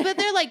 style.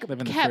 They're like Live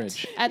in the kept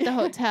fridge. at the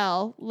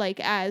hotel,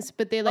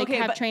 but they like Okay,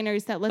 have but-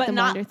 trainers that let But them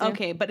not wander through.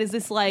 okay. But is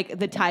this like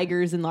the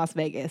tigers in Las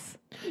Vegas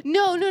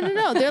No.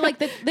 They're like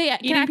they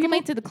can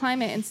acclimate to the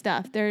climate and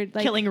stuff. They're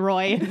like killing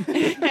Roy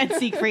and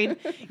Siegfried?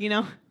 You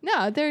know,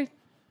 no, they're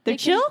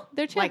chill.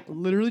 They're chill. Like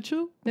literally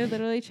chill. They're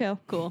literally chill.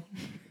 Cool.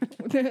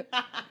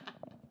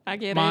 I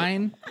get it.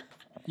 Mine,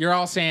 you're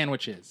all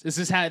sandwiches. This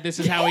is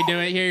how we do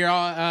it here. You're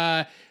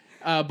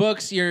all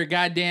books. You're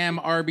goddamn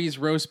Arby's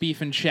roast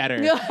beef and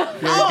cheddar. You're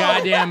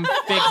goddamn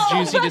thick,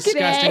 juicy,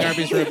 disgusting A.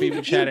 Arby's roast beef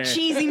and cheddar.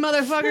 Cheesy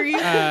motherfucker. You.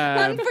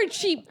 Fun for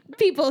cheap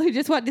people who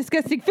just want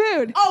disgusting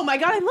food. Oh my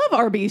god, I love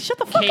Arby's. Shut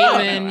the fuck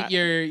up. Caitlin,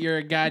 you're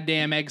a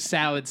goddamn egg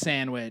salad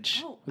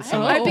sandwich with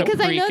some like, Because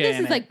I know paprika this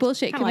in is like it.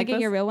 bullshit. Can like we get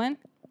this. your real one?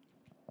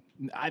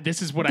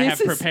 This is what I have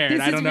This is- prepared.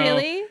 this I don't is know.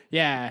 really?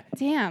 Yeah,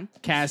 Damn.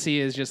 Cassie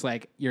is just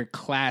like your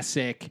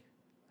classic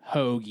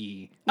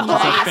hoagie. It's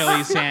a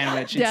Philly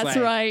sandwich. It's That's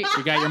like, right.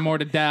 You got your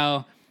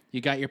mortadella,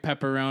 you got your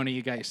pepperoni,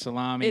 you got your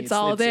salami. It's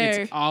all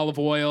there. It's olive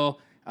oil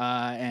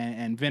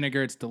and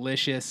vinegar. It's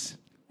delicious.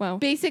 Wow.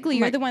 Basically,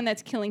 you're the one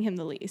that's killing him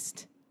the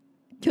least.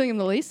 Killing him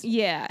the least?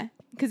 Yeah,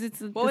 because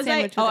it's What was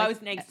I? Oh, I was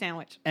an egg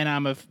sandwich. And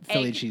I'm a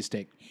Philly Egg.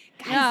 cheesesteak.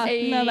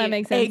 No, that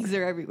makes sense. Eggs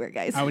are everywhere,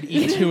 guys. I would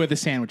eat 2 of the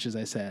sandwiches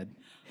I said.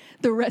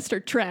 The rest are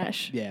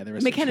trash. Yeah, the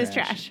rest McKenna's are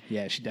trash.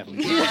 Yeah, she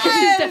definitely.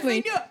 She's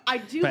definitely. I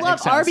do But love egg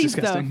salad's Arby's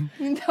disgusting.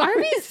 though.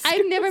 Arby's.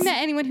 I've never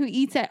met anyone who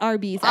eats at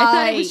Arby's. I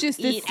thought it was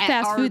just this eat at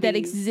fast food that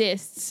Arby's.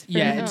 exists. for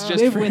Yeah, me. it's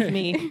just Live for, with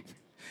me.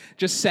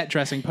 just set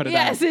dressing. Put it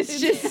Yes, out. it's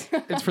just.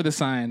 It's for the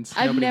signs.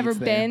 I've Nobody never eats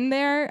there. been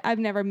there. I've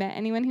never met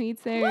anyone who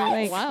eats there.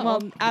 Like, Wow.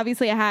 well,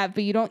 obviously I have,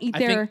 but you don't eat I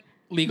there. think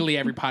legally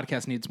every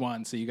podcast needs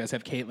one. So you guys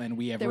have Caitlin.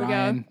 We have There we go.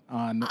 Ryan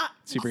on the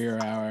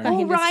Superhero Hour.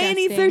 Fucking Ryan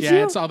eats disgusting. there Yeah,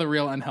 too. it's all the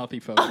real unhealthy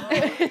folk.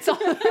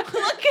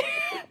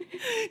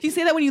 Do you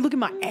say that when you look at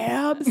my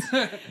abs?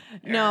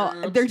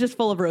 No, they're just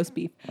full of roast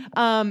beef.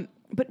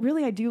 But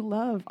really, I do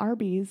love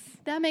Arby's.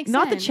 That makes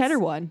Not sense. the cheddar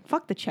one.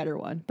 Fuck the cheddar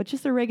one. But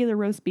just a regular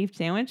roast beef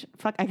sandwich.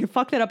 Fuck, I could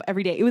fuck that up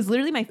every day. It was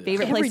literally my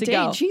favorite Every place to day?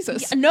 go.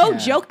 Jesus. Yeah, no Yeah.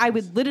 joke. I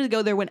would literally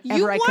go there whenever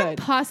You I want could.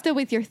 pasta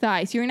with your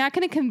thighs. You're not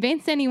going to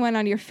convince anyone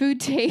on your food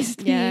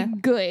taste Yeah. being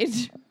good.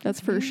 That's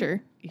for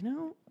sure. You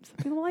know, some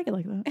people like it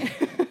like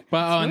that.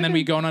 Well, and then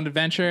we go on an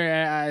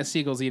adventure.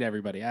 Seagulls eat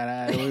everybody.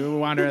 We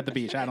wander at the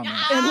beach. I don't know.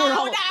 And we're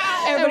all,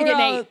 everybody We're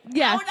getting all- ate.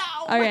 Yeah.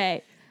 Oh, no. All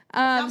right.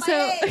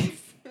 So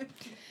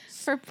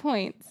for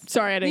points,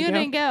 Sorry, I didn't you go.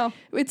 didn't go.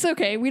 It's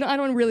okay. I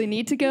don't really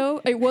need to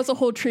go. It was a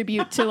whole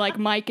tribute to like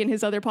Mike and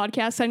his other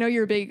podcasts. I know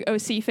you're a big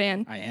OC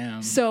fan. I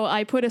am. So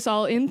I put us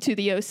all into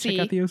the OC. Check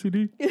out the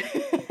OCD.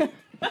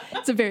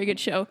 It's a very good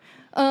show.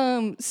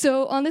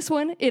 So on this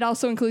one, it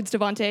also includes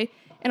Devontae.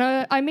 And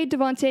I made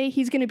Devontae,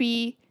 he's going to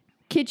be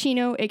Kid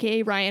Chino,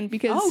 a.k.a. Ryan,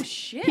 because Oh,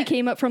 shit. he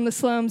came up from the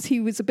slums. He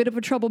was a bit of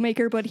a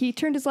troublemaker, but he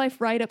turned his life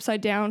right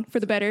upside down for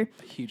the better.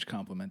 Huge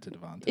compliment to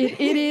Devontae. It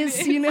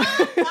is, you know.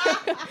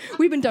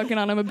 We've been dunking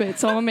on him a bit,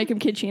 so I'm going to make him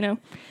Kid Chino.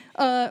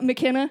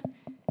 McKenna,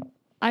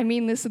 I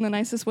mean this in the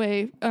nicest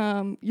way. You're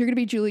going to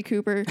be Julie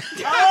Cooper.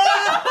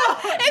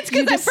 It's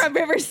because I'm from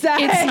Riverside.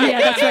 Yeah,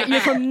 that's right.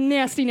 You're from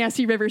nasty,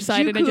 nasty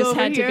Riverside, and it Juku just over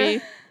had to here.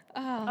 be.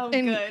 Oh,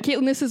 And good.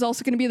 Caitlin, this is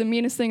also going to be the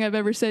meanest thing I've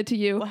ever said to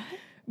you.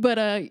 But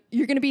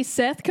you're going to be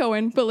Seth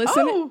Cohen. But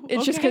listen, Oh,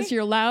 it's just okay. because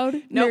you're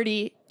loud, Nope.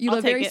 nerdy, you I'll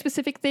love take very it.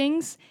 specific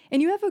things,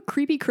 and you have a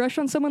creepy crush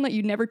on someone that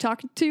you never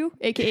talked to,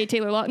 aka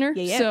Taylor Lautner.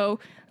 Yeah. So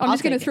I'm I'll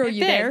just going to take it. throw It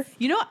you there.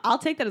 You know what? I'll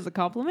take that as a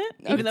compliment,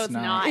 even though it's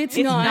not. It's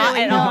not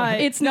at all.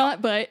 It's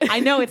not, but I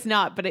know it's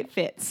not, but it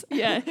fits.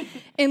 yeah.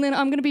 And then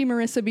I'm going to be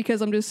Marissa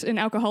because I'm just an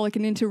alcoholic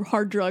and into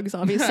hard drugs,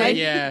 obviously.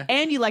 Yeah.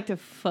 And you like to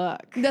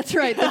fuck. That's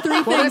right. The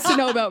 3 things to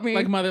know about me.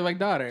 Like mother, like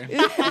daughter.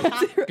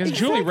 Because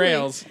Julie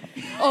rails.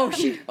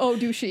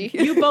 Do she?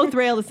 You both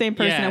rail the same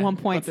person Yeah, at one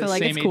point, but so the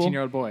like same it's cool.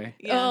 18-year-old boy.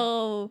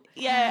 Oh,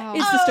 Yeah,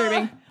 it's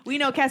disturbing. We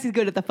know Cassie's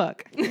good at the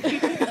fuck. I've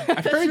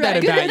heard that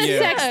right. Good at about the you.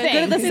 sex Yeah, thing.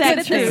 good at the Good sex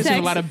at thing. There's a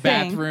sex lot of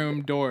thing.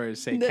 bathroom doors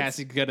say That's-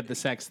 Cassie's good at the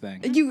sex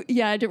thing.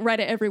 I write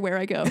it everywhere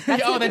I go.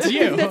 Oh, that's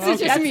you. That's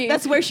Okay. just me.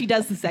 That's where she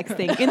does the sex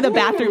thing in the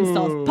bathroom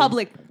stalls,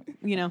 public.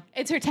 You know,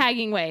 It's her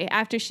tagging way.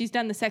 After she's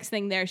done the sex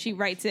thing there, she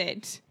writes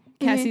it.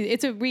 Cassie,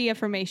 it's a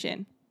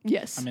reaffirmation.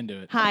 Yes. I'm into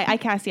it. hi, I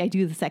Cassie. I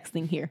do the sex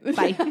thing here.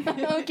 Bye.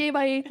 Okay,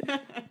 bye.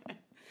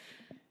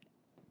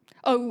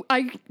 Oh,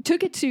 I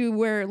took it to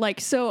where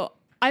so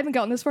I haven't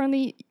gotten this far in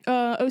the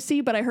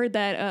OC, but I heard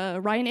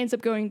that Ryan ends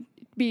up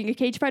being a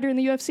cage fighter in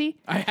the UFC.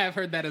 I have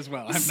heard that as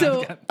well. I've So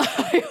not got,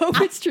 I hope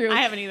it's true.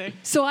 haven't either.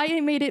 So I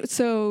made it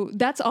so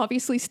that's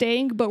obviously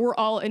staying, but we're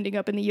all ending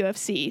up in the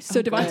UFC.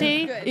 So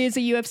Devontae is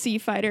a UFC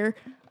fighter,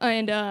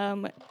 and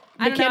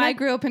I don't know. McKenna? I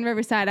grew up in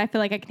Riverside. I feel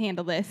like I can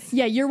handle this.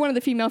 Yeah, you're one of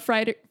the female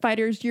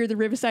fighters. You're the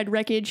Riverside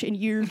Wreckage, and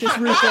you're just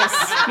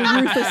ruthless.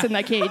 You're ruthless in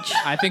that cage.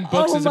 I think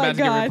Books Oh is my about to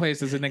get God.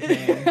 replaced as a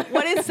nickname.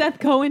 What is Seth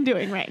Cohen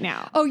doing right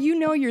now? Oh, you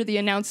know you're the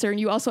announcer, and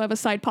you also have a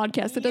side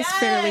podcast that does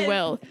fairly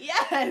well.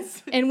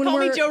 Yes. And when Call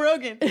me we're- Joe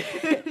Rogan.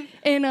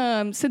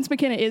 And since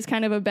McKenna is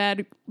kind of a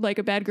bad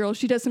girl,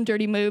 she does some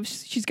dirty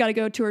moves. She's got to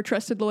go to her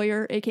trusted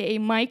lawyer, aka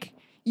Mike.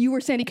 You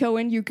were Sandy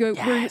Cohen.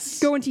 Yes.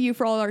 We're going to you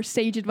for all our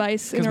sage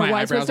advice and Because our my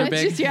wise eyebrows are wisdom.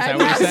 big. just your Is that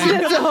what you're saying?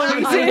 That's the whole I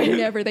reason. would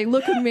never. They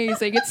look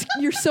amazing.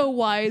 You're so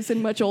wise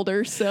and much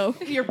older. So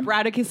Your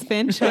Bradicus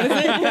Finch. What is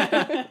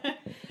it?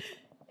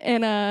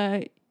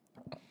 and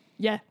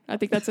yeah, I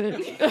think that's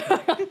it.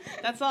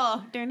 That's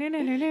all.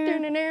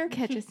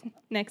 Catch us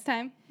next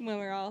time when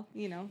we're all,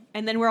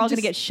 And then we're all going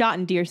to Just- get shot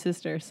in Dear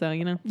Sister. So,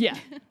 Yeah,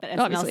 that SNL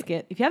obviously.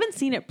 skit. If you haven't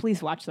seen it,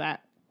 please watch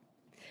that.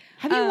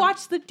 Have you Um,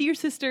 watched the Dear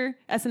Sister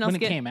SNL When it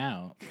skit? came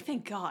out.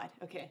 Thank God.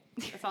 Okay.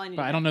 That's all I need.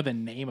 But I don't know the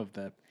name of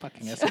the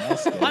fucking SNL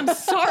skit. I'm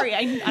sorry. I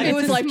It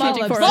was a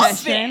life-changing small for love us.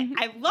 obsession. it.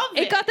 I love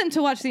it. It got them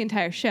to watch the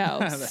entire show.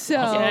 So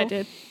awesome. Yeah, I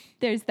did.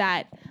 there's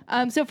that.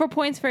 So for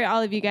points for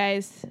all of you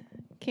guys,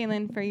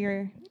 Kaylin, for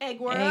your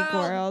Egg Egg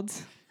World,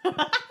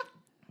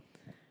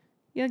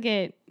 you'll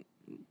get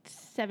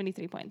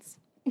 73 points.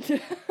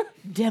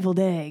 Deviled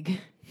egg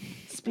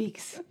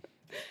speaks.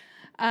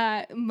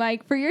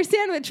 Mike, for your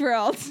Sandwich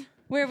World,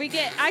 where we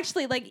get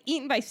actually like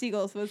eaten by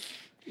seagulls was,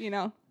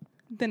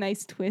 the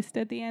nice twist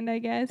at the end, I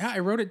guess. Yeah, I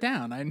wrote it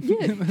down. I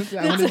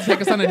wanted to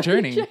take us on a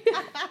journey.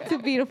 It's a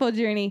beautiful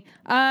journey.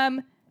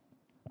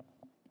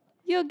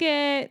 You'll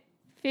get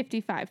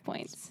 55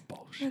 points.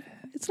 Bullshit.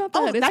 It's not bad.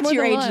 Oh, It's that's more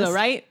your than age, less. though,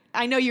 right?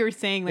 I know you were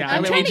saying like Yeah,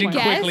 I'm trying to aging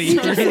guess. quickly.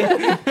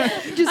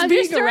 Just I'm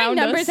being just throwing around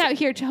numbers us. out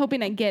here to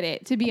hoping I get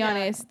it. To be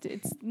honest,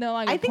 it's no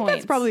longer. I think points.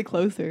 that's probably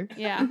closer.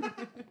 Yeah.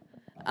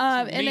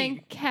 And then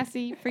me.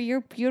 Cassie, for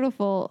your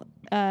beautiful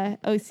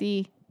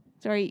OC,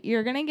 sorry,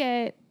 you're gonna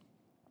get.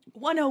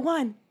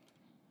 101.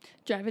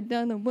 Driving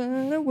down the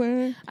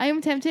 101. I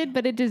am tempted,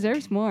 but it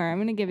deserves more. I'm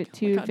gonna give it God,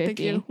 250. thank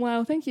you.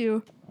 Wow, thank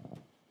you.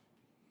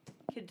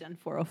 Could have done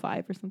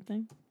 405 or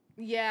something.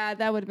 Yeah,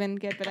 that would have been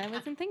good, but I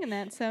wasn't thinking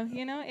that. So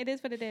it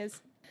is what it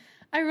is.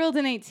 I rolled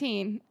an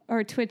 18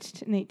 or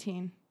twitched an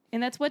 18,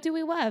 and that's what do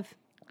we love?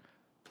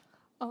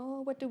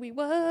 Oh, what do we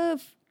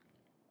love?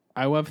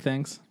 I love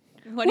things.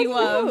 What do you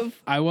love?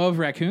 I love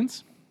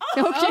raccoons.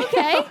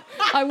 Okay.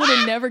 I would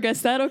have never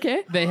guessed that.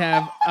 Okay. They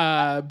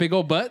have big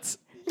old butts.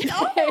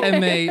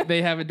 And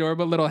they have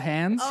adorable little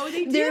hands. Oh,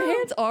 they do. Their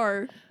hands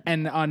are.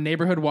 And on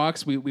neighborhood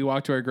walks, we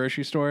walk to our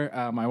grocery store,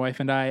 my wife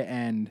and I,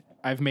 and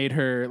I've made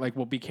her,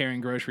 we'll be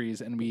carrying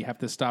groceries, and we have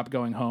to stop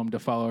going home to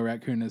follow a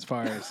raccoon as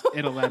far as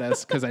it'll let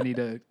us, because I need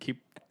to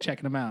keep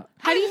checking them out.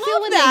 How do you feel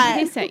love when that. they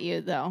hiss at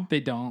you, though?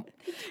 They don't.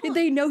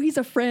 They know he's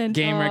a friend.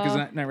 Game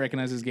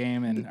recognizes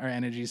game, and our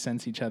energies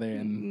sense each other,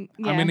 and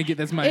Yeah. I'm going to get,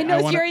 that's my, It knows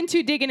I wanna, you're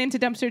into digging into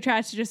dumpster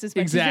trash just as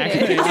much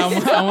exactly. as it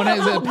is. I want it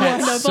as a pet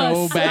One of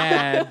so us.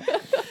 bad.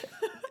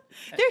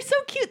 They're so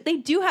cute. They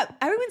do have.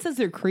 Everyone says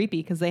they're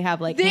creepy because they have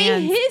They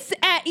hands. hiss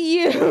at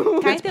you.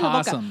 Guys, they look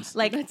possums.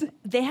 like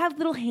they have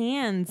little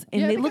hands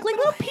and Yeah, they they look got like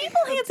little people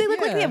hands. They look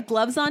like they Yeah. have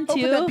gloves on Open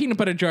too. that peanut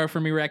butter jar for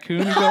me,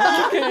 raccoon. And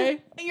go,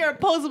 okay. And your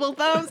opposable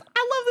thumbs.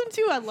 I love them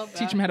too. I love that.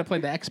 Teach them how to play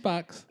the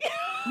Xbox.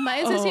 My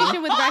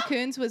association with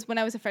raccoons was when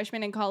I was a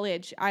freshman in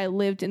college. I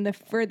lived in the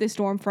furthest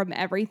dorm from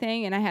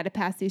everything, and I had to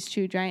pass these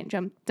two giant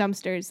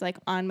dumpsters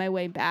on my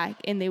way back,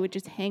 and they would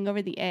just hang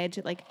over the edge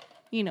at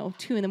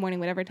 2 in the morning,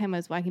 whatever time I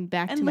was walking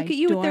back And to look my at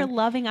you dorm, with their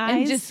loving eyes.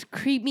 and just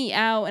creep me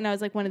out. And I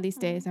was like, one of these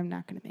days, I'm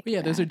not going to make Yeah,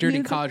 it those back. are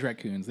dirty college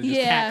raccoons. They're just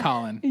Yeah.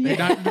 catcalling. They're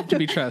not to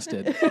be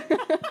trusted.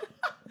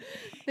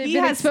 They've He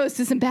been has- exposed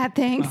to some bad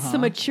things.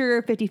 some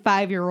mature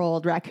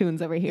 55-year-old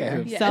raccoons over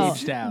here. Yeah, So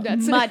aged out.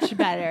 That's much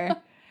better.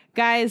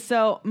 Guys,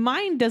 so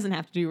mine doesn't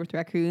have to do with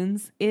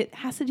raccoons. It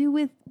has to do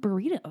with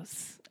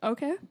burritos.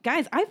 Okay.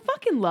 Guys, I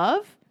fucking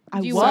love.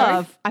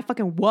 I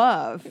fucking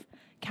love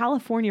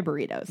California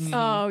burritos.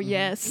 Oh,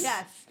 yes.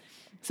 Yes.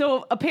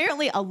 So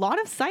apparently, a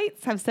lot of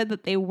sites have said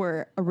that they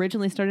were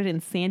originally started in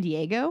San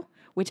Diego,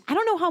 which I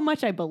don't know how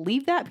much I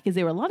believe that because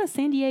there were a lot of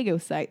San Diego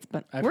sites.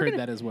 But I've heard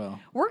that as well.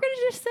 We're gonna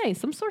just say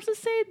some sources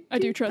say I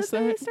do trust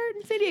they that. started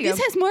in San Diego. This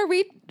has more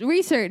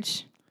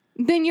research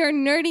than you're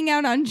nerding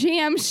out on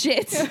jam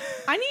shit.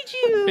 I need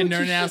you Been to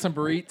nerding out some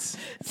burritos.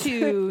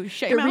 to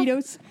shut your mouth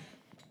Doritos.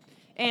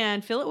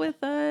 and fill it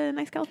with a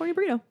nice California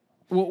burrito.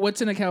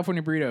 What's in a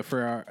California burrito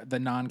for the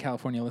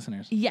non-California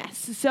listeners? Yes.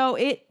 So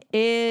it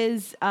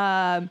is.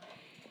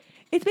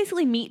 It's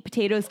basically meat,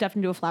 potatoes stuffed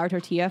into a flour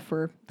tortilla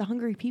for the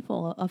hungry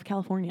people of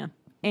California.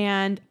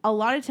 And a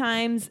lot of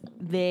times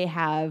they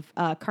have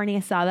carne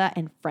asada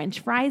and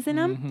French fries in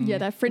them. Yeah,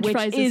 that French which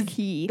fries is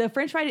key. The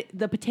French fry,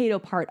 the potato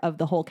part of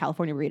the whole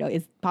California burrito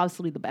is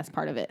possibly the best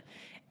part of it.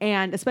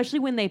 And especially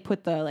when they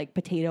put the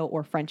potato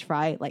or French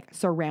fry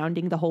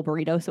surrounding the whole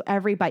burrito. So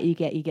every bite you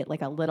get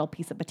a little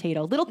piece of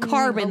potato, little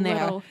carb a in there.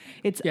 little.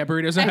 It's Yeah,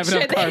 burritos don't have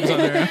enough carbs on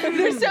there.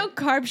 They're so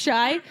carb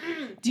shy.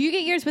 Do you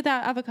get yours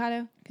without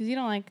avocado? Because you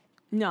don't like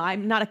No,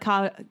 I'm not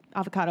a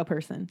avocado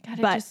person. God,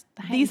 it but just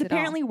heightens these it all.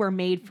 apparently were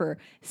made for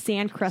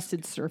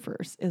sand-crusted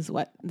surfers, is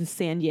what the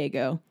San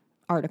Diego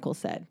article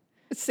said.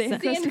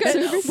 Sand-crusted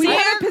We surfers.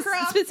 have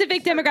a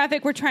specific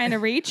demographic we're trying to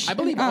reach. I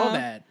believe all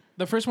that.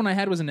 The first one I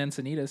had was in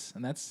Encinitas,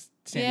 and that's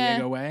San Yeah.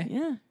 Diego way.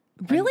 Yeah.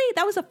 Really?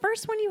 That was the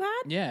first one you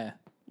had? Yeah.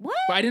 What?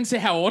 But I didn't say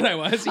how old I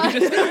was. You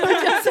just,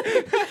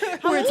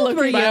 How old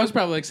were you? but I was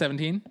probably like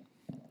 17.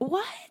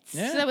 What?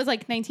 Yeah. So that was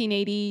like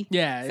 1980.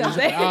 Yeah. It was,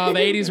 Something. oh, the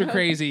 80s were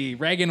crazy.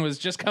 Reagan was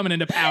just coming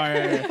into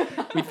power.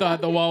 We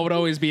thought the wall would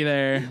always be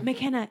there.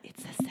 McKenna,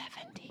 it's the 70s.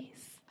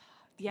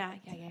 Yeah.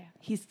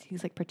 He's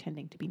like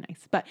pretending to be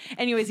nice. But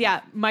anyways,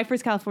 yeah, my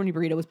first California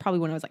burrito was probably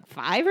when I was like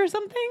 5 or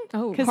something.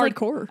 Oh, 'Cause, like,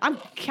 hardcore. I'm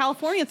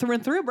California through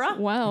and through, bro.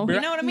 Wow. You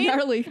know what I mean?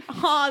 Gnarly.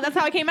 Oh, that's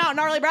how I came out,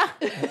 gnarly, bro.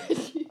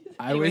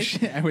 I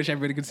wish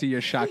everybody could see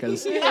your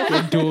shakas.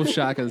 Your dual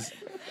shakas.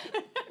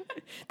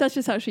 That's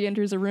just how she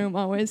enters a room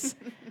always.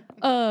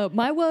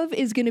 My love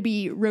is going to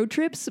be road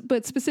trips,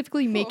 but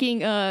specifically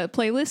making a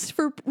playlist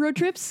for road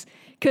trips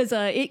because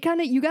it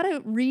kind of, you got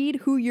to read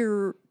who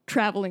you're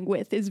traveling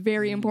with is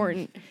very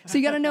important. So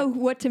you got to know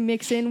what to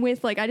mix in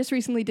with. Like I just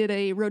recently did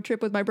a road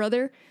trip with my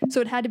brother.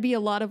 So it had to be a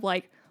lot of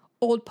like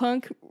old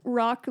punk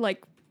rock,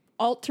 like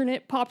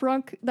alternate pop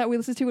rock that we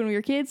listened to when we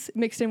were kids,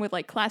 mixed in with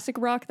like classic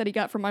rock that he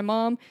got from my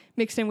mom,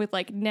 mixed in with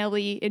like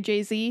Nelly and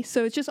Jay-Z.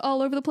 So it's just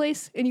all over the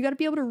place. And you got to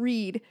be able to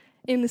read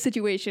in the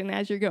situation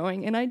as you're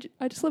going. And I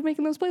just love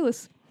making those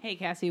playlists. Hey,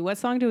 Cassie, what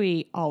song do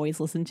we always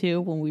listen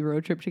to when we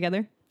road trip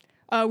together?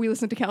 We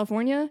listened to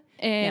California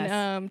and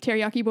Yes.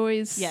 Teriyaki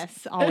Boys.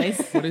 Yes, always.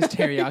 What is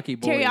Teriyaki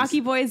Boys?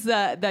 Teriyaki Boys,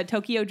 the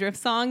Tokyo Drift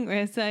song,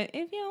 where it's if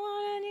you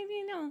want, if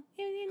you know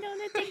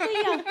the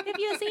Tokyo, if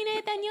you've seen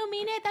it, then you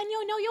mean it, then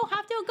you know you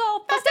have to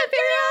go fast and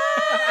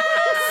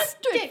furious.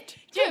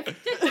 Drift,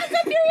 fast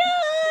and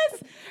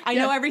furious. I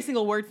know every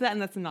single word to that,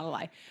 and that's not a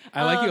lie.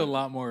 I like you a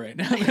lot more right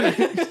now.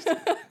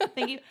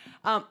 Thank you.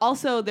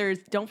 Also,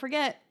 don't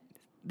forget,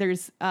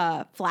 there's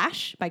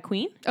Flash by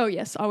Queen. Oh,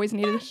 yes. Always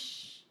needed.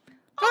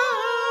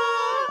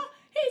 Oh,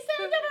 he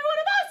saved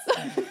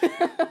every one of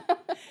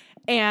us.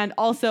 And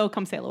also,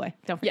 Come Sail Away.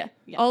 Don't forget.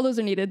 Yeah. All those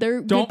are needed.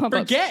 They're Don't good pump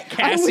ups. forget,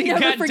 I would Cassie. never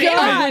God forget.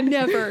 damn I would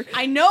never.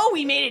 I know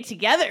we made it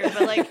together,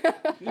 but like,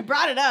 you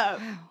brought it up.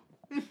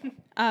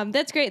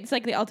 That's great. It's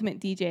like the ultimate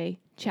DJ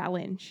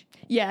challenge.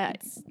 Yeah.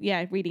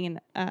 Yeah, reading in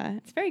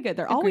It's very good.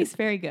 They're always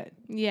very good.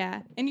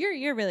 yeah. And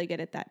you're really good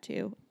at that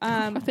too.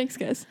 Thanks,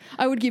 guys.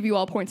 I would give you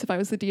all points if I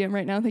was the DM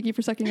right now. Thank you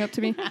for sucking up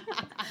to me.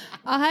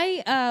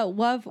 I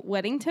love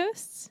wedding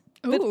toasts,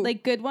 but Ooh.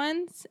 like good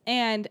ones,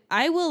 and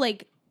I will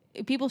like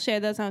people share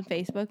those on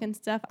Facebook and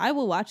stuff. I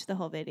will watch the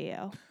whole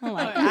video. I'm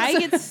like, I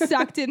get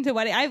sucked into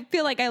wedding. I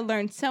feel like I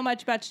learned so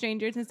much about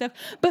strangers and stuff.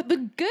 But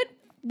good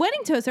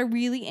wedding toasts are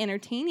really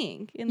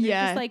entertaining and they're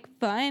Yeah. just like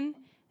fun.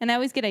 And I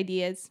always get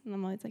ideas, and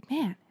I'm always like,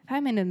 man, if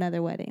I'm in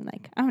another wedding,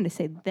 like I'm going to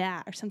say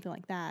that or something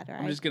like that. Or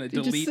I'm just going to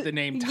just delete sit- the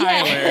name Yeah.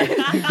 Tyler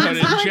and put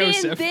in put in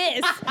Joseph.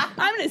 this.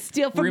 I'm going to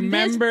steal from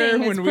Remember this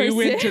famous when we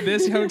went person. to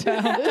this hotel?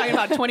 Talking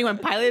about 21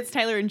 Pilots,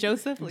 Tyler and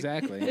Joseph. Like,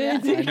 Exactly. Yeah.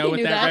 I know what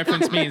Knew that that.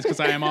 reference means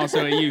because I am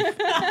also a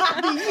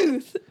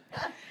youth.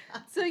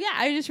 So yeah,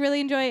 I just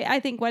really enjoy. I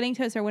think wedding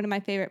toasts are one of my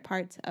favorite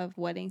parts of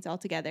weddings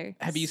altogether.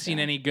 Have you seen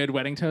any good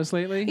wedding toasts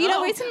lately? You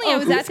know, recently I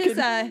was who's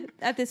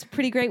at this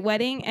pretty great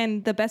wedding,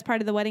 and the best part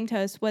of the wedding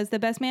toast was the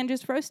best man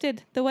just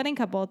roasted the wedding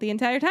couple the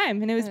entire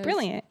time, and it was Yes.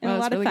 brilliant and Oh, a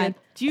that's lot of really fun.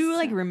 good. do you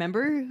like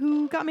remember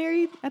who got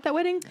married at that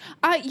wedding?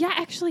 Yeah,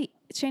 actually,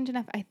 strange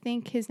enough, I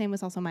think his name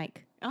was also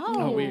Mike.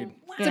 Oh, weird.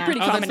 It's a pretty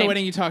Oh, common that's the name.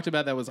 wedding you talked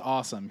about that was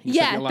awesome. You said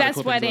Yeah, a lot of best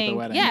cool things about the wedding.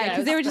 wedding. Yeah, Yeah,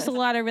 because there were that's just a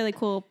lot of really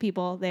cool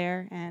people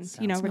there, and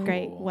Sounds were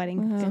great cool.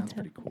 wedding. Sounds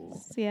pretty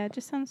cool. So yeah, it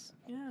just sounds.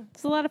 Yeah.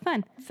 It's a lot of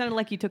fun. It sounded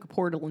like you took a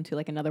portal into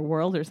like another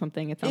world or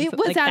something. It, sounds It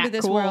was like out that of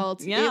this cool.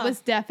 world. Yeah. It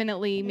was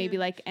definitely maybe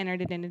like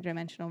entered it into a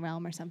dimensional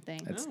realm or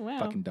something. That's Oh, wow.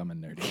 fucking dumb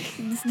and nerdy.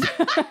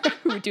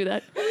 Who would do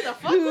that?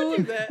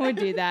 Would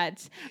do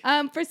that.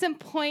 For some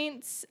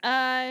points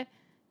on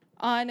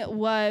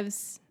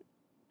WUVs,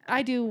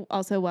 I do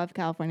also love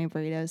California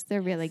burritos.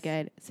 They're really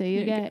good. So you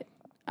Yeah, get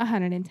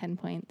 110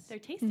 points. They're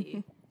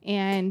tasty.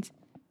 And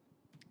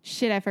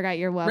shit, I forgot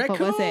your WUV. What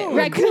was it? Raccoon.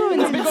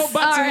 Raccoons. Big old butts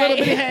All and little right.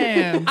 bitty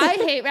hands. I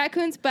hate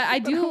raccoons, but I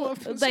do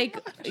love them so like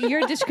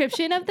your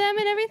description of them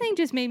and everything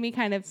just made me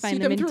kind of find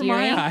See them them through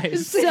endearing. my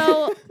eyes.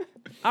 So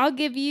I'll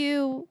give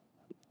you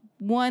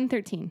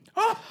 113.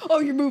 Oh,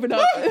 you're moving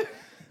up.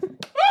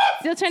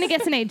 Still trying to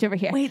guess an age over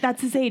here. Wait,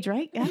 that's his age,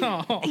 right? Yeah.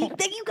 Oh.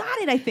 You got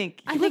it, I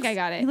think. I think I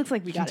got it. He looks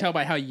like we You can got tell it.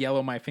 by how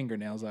yellow my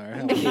fingernails are.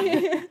 Hell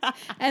yeah.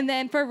 And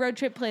then for road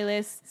trip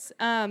playlists,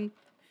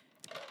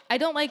 I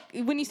don't like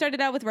when you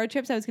started out with road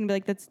trips. I was gonna be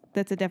like,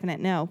 that's a definite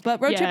no.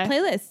 But road Yeah. trip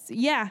playlists,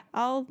 yeah,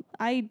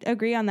 I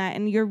agree on that,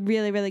 and you're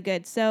really really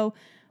good. So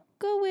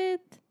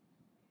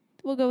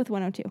we'll go with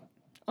 102,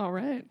 All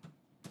right.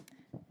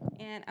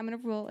 and I'm gonna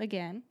roll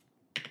again.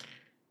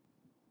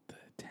 The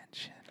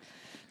tension.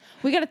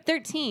 We got a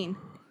 13,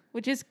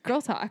 which is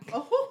girl talk.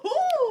 Ooh.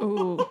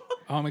 Oh,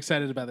 I'm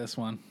excited about this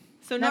one.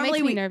 So That makes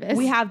normally me nervous.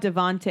 we have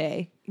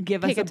Devonte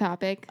give Pick us a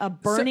topic. a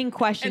burning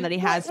question And that he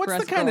has what's for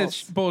us the kind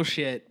girls. of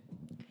bullshit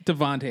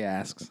Devontae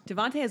asks.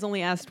 Devontae has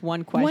only asked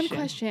one question. One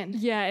question.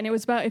 Yeah, and it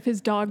was about if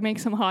his dog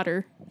makes him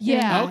hotter.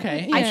 Yeah.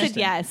 Okay. I Yeah. said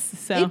yes.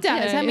 So It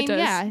does. Yeah, I it mean, does.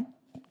 yeah.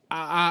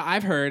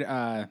 I've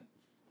heard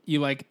you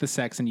like the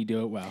sex and you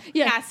do it well.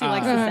 Yeah. Cassie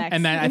likes the sex.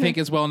 And that I think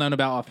is well known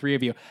about all three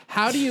of you.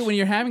 How do you, when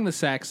you're having the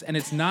sex and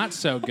it's not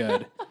so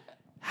good,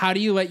 how do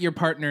you let your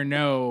partner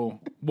know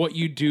what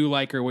you do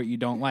like or what you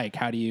don't like?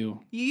 How do you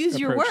you use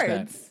your approach that?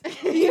 words.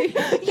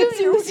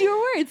 Use your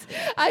words.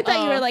 I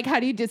thought you were like, how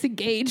do you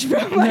disengage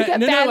from like a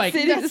no, bad like-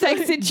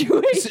 sex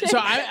situation? So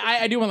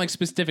I do want like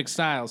specific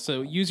styles.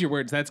 So use your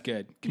words. That's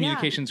good.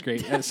 Communication's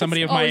great.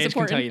 Somebody of my always age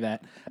can tell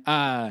important. you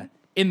that.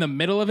 In the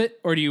middle of it,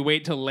 or do you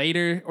wait till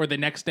later or the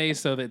next day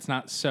so that it's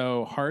not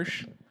so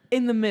harsh?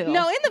 In the middle.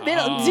 No, in the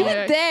middle. Do Yeah.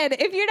 it then.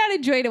 If you're not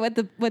enjoying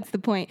it, what's the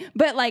point?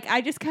 But like,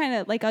 I just kind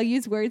of like I'll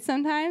use words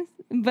sometimes,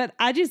 but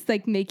I just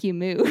like make you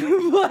move.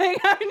 Like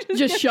I'm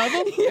Just shove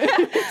him? Yeah.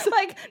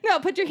 Like no,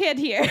 put your hand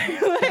here.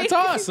 Like, That's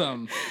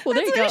awesome. Well,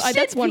 there you That's go. what it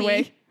That's should one be.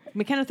 way.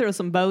 McKenna throws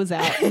some bows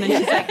out, and then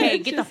she's like, "Hey,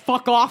 get the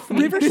fuck off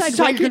me! Riverside This is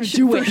how you're gonna wreckage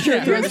do it." for sure.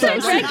 Yeah.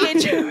 Riverside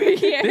wreckage over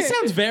here. This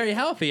sounds very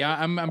healthy.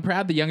 I'm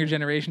proud the younger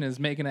generation is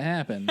making it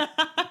happen.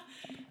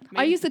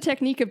 I use the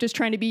technique of just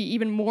trying to be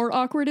even more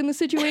awkward in the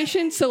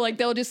situation. So like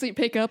they'll just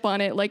pick up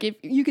on it. Like if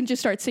you can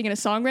just start singing a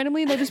song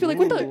randomly, and they'll just be like,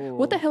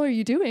 what the hell are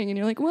you doing? And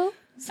you're like, well,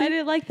 I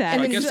didn't like that.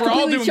 And I then guess just we're all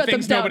completely doing shut them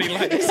things down. nobody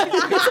likes.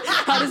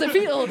 how does it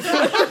feel?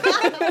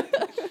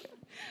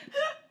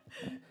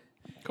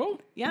 Cool.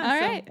 Yeah. All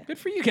so- right. Good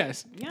for you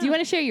guys. Do you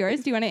want to share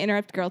yours? Do you want to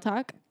interrupt girl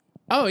talk?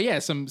 Oh yeah,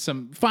 some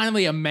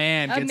finally a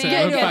man gets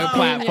man a gets-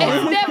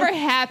 platform. It never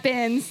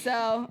happens.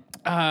 So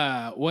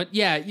What?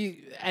 Yeah, you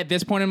at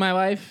this point in my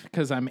life,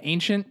 because I'm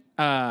ancient,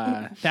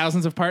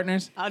 thousands of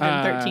partners.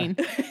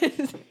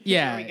 113.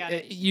 Yeah, we got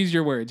it. use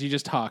your words. You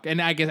just talk,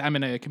 and I guess I'm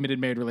in a committed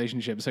married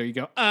relationship, so you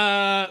go,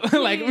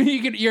 like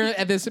you're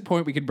at this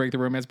point we could break the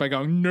romance by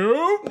going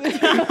nope,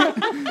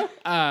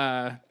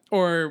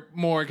 or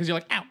more because you're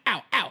like ow,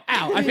 ow, ow,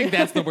 ow. I think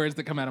that's the words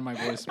that come out of my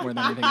voice more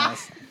than anything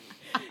else.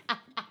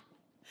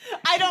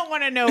 I don't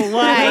want to know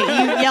why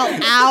you yell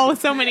 "ow"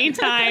 so many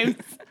times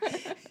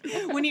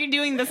when you're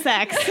doing the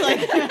sex.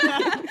 Like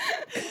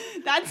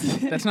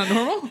That's not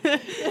normal.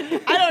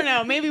 I don't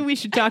know. Maybe we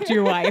should talk to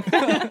your wife.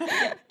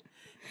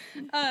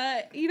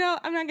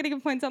 I'm not gonna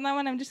give points on that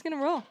one. I'm just gonna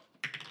roll.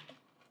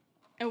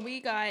 And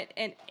we got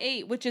an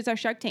 8, which is our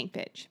Shark Tank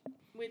pitch.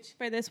 Which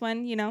for this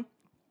one,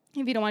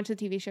 if you don't watch the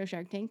TV show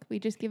Shark Tank, we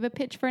just give a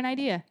pitch for an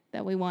idea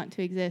that we want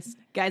to exist.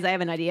 Guys, I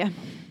have an idea.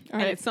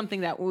 And right. it's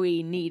something that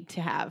we need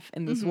to have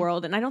in this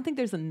world, and I don't think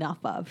there's enough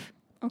of.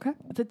 Okay.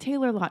 It's a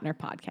Taylor Lautner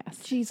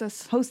podcast.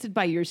 Jesus. Hosted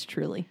by yours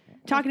truly.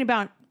 Talking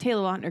about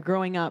Taylor Lautner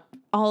growing up,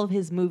 all of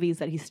his movies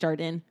that he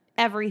starred in,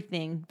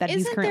 everything that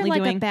he's Isn't there currently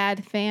like doing. a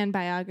bad fan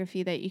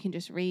biography that you can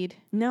just read?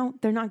 No,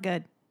 they're not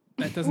good.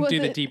 That doesn't Well, do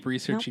the the- deep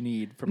research Nope. you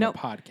need from Nope. a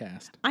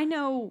podcast. I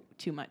know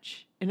too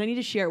much, and I need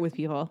to share it with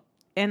people.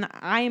 And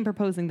I am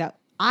proposing that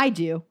I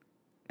do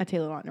a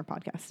Taylor Lautner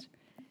podcast.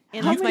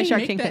 And How that's my do you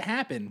Shark make Tank that pick.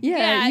 happen?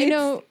 Yeah, you it's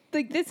know,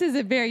 like this is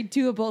a very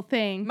doable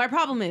thing. My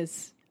problem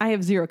is I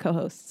have 0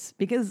 co-hosts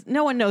because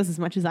no one knows as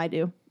much as I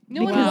do.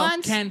 No one Because-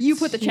 wants you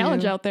put the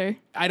challenge out there.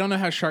 I don't know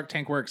how Shark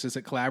Tank works. Is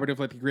it collaborative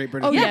like the Great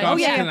British Oh, yeah. Bake Off? Oh,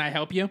 yeah. Can I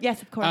help you?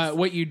 Yes, of course.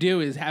 What you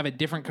do is have a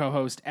different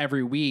co-host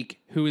every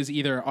week who is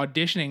either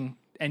auditioning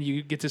and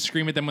you get to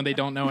scream at them when they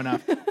don't know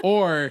enough,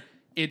 or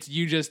it's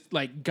you just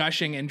like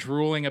gushing and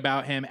drooling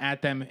about him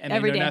at them and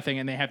Every they know day. nothing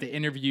and they have to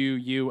interview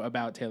you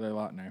about Taylor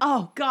Lautner.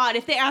 Oh God,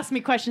 if they asked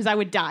me questions, I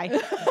would die.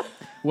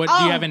 What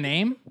do you have a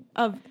name?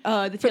 Of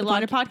the Taylor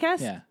Lautner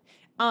podcast? Yeah.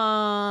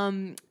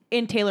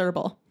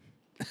 Intailorable.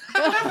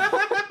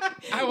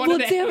 I wanted Well,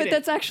 to damn hate it,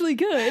 that's actually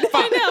good.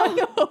 Find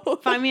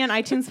me on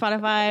iTunes,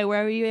 Spotify,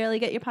 wherever you really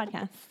get your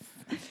podcasts.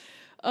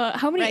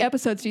 How many Right.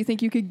 episodes do you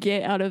think you could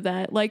get out of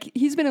that? Like,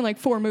 he's been in like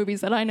 4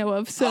 movies that I know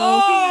of.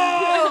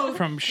 So,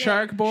 From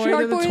Shark Boy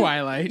Shark to the Boy-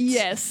 Twilight.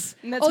 yes.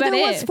 And that's there about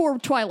was it. 4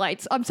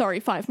 Twilights. I'm sorry,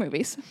 5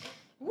 movies.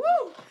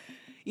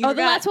 the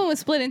last one was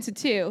split into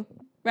 2,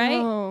 right?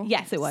 Oh.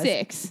 Yes, it was.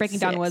 6. Breaking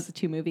Down 6. was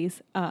 2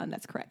 movies.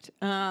 That's correct.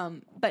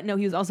 But no,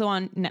 he was also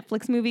on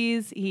Netflix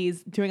movies.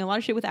 He's doing a lot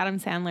of shit with Adam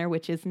Sandler,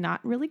 which is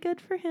not really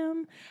good for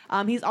him.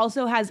 He's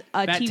also has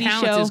a That TV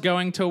talent show. is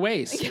going to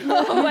waste.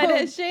 Oh, what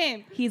a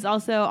shame. He's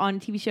also on a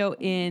TV show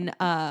in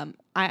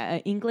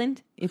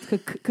England. It's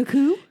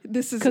Cuckoo.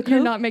 This is Cuckoo?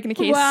 you're not making a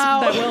case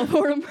Wow. that well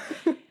for him.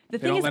 The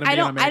don't thing is, let him I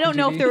be on don't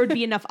know American if there TV? would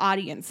be enough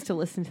audience to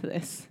listen to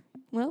this.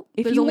 Well,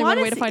 If there's you only want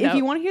one way to find if out.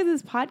 you want to hear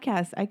this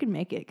podcast, I could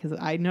make it because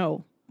I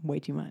know way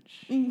too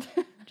much.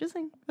 Just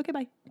saying. Okay,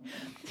 bye.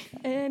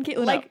 And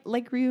Caitlin,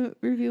 Like, review,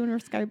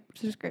 and subscribe.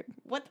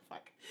 What the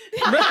fuck?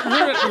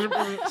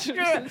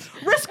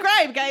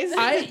 Rescribe, guys.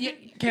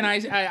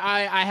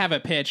 I have a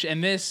pitch,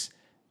 and this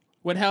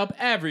would help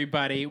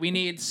everybody. We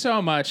need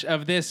so much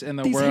of this in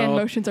the These world. hand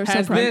motions are so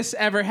Has prime. this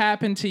ever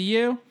happened to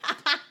you?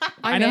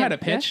 I know how to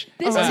pitch.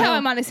 This is how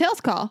I'm on a sales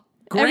call.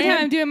 Every Grand-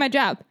 time I'm doing my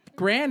job.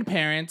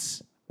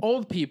 Grandparents,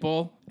 old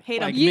people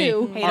Hate like them.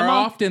 You. me, Hate are 'em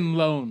all. often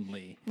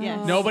lonely.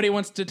 Yes. Nobody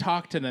wants to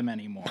talk to them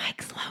anymore.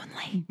 Mike's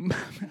lonely.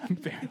 I'm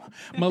very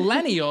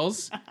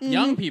Millennials,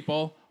 young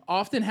people,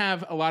 often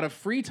have a lot of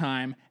free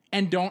time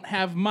and don't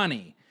have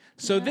money.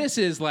 So this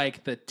is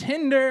like the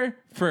Tinder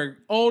for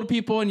old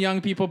people and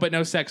young people, but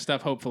no sex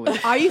stuff, hopefully.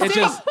 Are you It's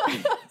serious?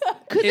 just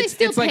Could they It's-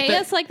 still it's like pay the-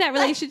 us like that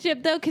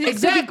relationship though? Could it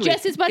Exactly. still be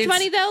just as much It's-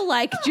 money though?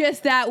 Like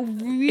just that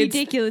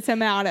ridiculous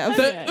amount of.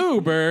 the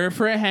Uber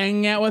for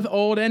hanging out with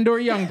old and or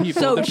young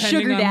people. So depending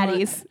sugar on what-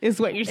 daddies is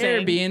what you're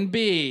saying.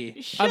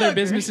 Airbnb, other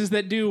businesses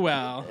that do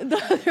well. The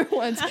other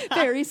one's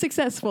very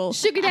successful.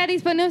 Sugar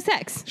daddies, but no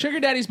sex. Sugar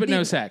daddies, but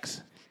no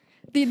sex.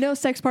 The no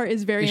sex part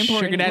is very Is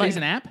important. sugar daddies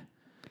Like, an app?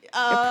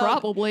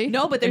 probably.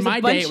 No, but In there's my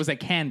a bunch. day, it was a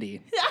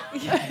candy.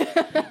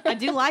 I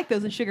do like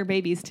those and sugar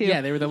babies too.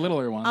 Yeah, they were the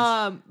littler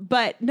ones.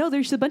 But no,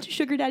 there's a bunch of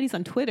sugar daddies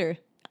on Twitter.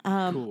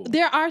 Cool.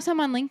 There are some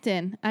on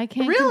LinkedIn. I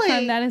can Really?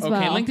 confirm that as Okay,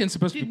 well. LinkedIn's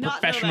supposed to be Did not know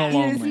professional that.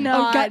 It is only.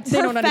 not. God,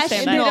 they don't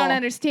understand They that. don't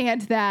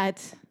understand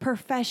that.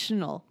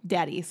 Professional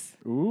daddies.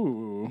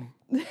 Ooh.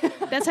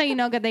 That's how you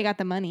know that they got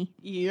the money.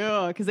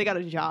 Yeah, because they got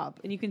a job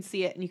and you can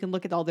see it and you can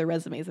look at all their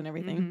resumes and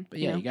everything. But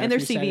yeah, know, you got and a their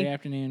free Saturday CV.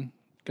 afternoon.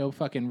 Go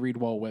fucking read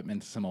Walt Whitman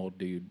to some old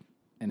dude,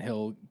 and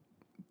he'll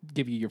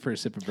give you your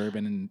first sip of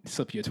bourbon and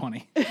slip you a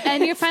 20.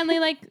 And you're finally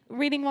like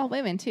reading Walt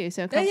Whitman too.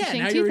 So accomplishing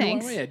now two you're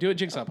things. yeah, do a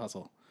jigsaw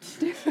puzzle.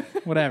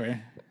 Whatever.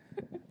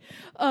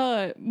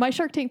 My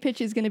Shark Tank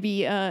pitch is going to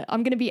be I'm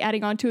going to be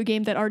adding on to a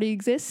game that already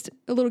exists,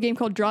 a little game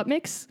called Drop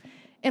Mix.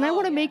 And I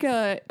want to make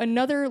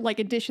another like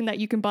edition that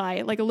you can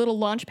buy, like a little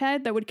launch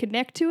pad that would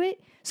connect to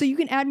it. So you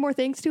can add more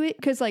things to it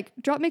because like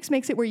Drop Mix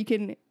makes it where you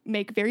can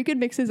make very good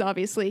mixes,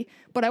 obviously.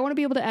 But I want to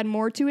be able to add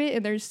more to it.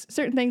 And there's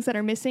certain things that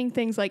are missing,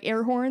 things like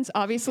air horns,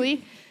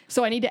 obviously.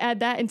 So I need to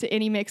add that into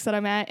any mix that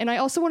I'm at. And I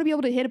also want to be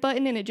able to hit a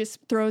button and it just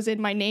throws in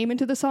my name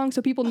into the song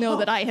so people know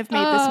that I have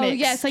made this mix.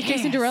 yes, like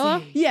Jason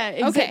Derulo.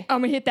 Yeah, Okay.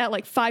 I'm gonna hit that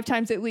like 5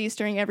 times at least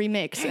during every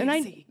mix, and I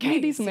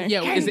need these in there.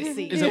 Yeah, is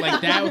it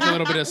like that with a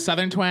little bit of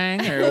southern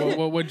twang, or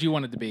what would you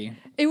want it to be?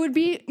 It would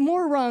be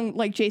more wrong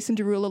like Jason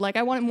Derulo. Like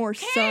I want it more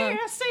sung.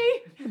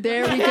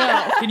 There we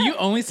go. Can you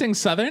only sing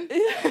southern?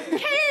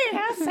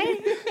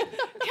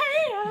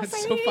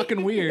 That's so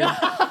fucking weird.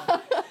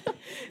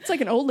 It's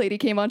like an old lady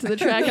came onto the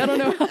track. I don't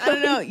know. I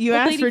don't know. You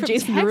asked Lady for from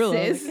Jason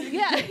Texas. Derulo.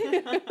 Yeah.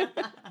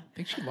 I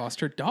think she lost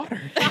her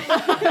daughter.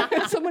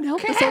 Someone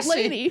help this old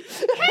lady.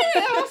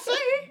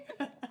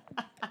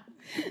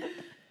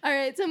 All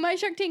right, so my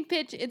Shark Tank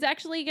pitch, it's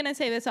actually going to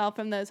save us all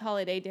from those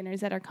holiday dinners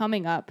that are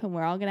coming up and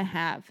we're all going to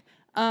have.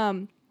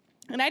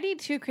 And I need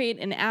to create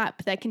an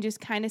app that can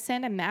just kind of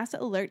send a mass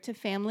alert to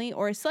family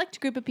or a select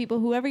group of people,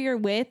 whoever you're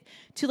with,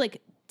 to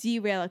like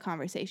derail a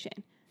conversation.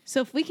 So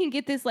if we can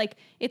get this, like,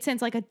 it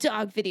sends like a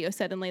dog video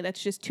suddenly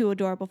that's just too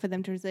adorable for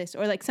them to resist,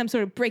 or like some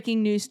sort of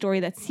breaking news story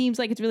that seems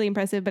like it's really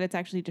impressive, but it's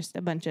actually just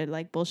a bunch of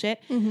like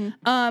bullshit.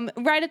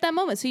 Right at that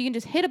moment. So you can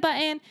just hit a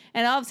button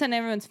and all of a sudden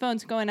everyone's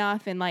phone's going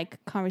off and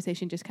like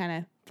conversation just kind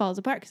of falls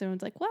apart because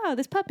everyone's like, wow,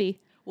 this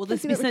puppy. Will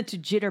this be sent to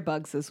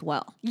Jitterbugs as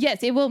well?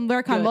 Yes, it will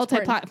work on Good,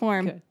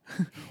 multi-platform. Good.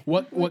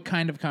 What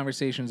kind of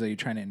conversations are you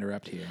trying to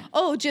interrupt here?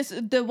 Oh,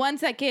 just the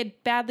ones that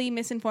get badly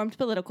misinformed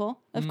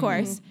political, of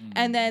course.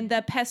 And then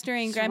the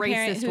pestering Just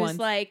grandparent racist who's ones.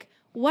 like,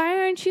 why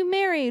aren't you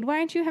married? Why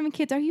aren't you having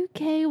kids? Are you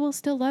gay? We'll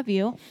still love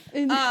you.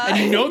 And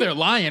you know they're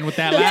lying with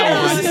that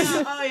last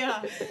one. Oh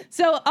yeah.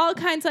 So all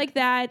kinds like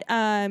that.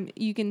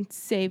 You can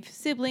save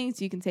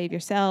siblings. You can save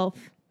yourself.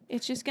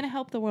 It's just going to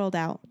help the world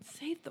out.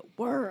 Save the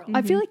world.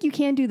 I feel like you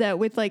can do that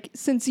with like,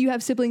 since you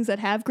have siblings that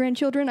have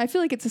grandchildren, I feel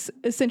like it's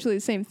essentially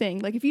the same thing.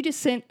 Like if you just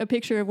sent a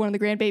picture of one of the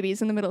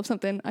grandbabies in the middle of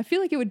something, I feel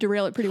like it would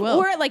derail it pretty well.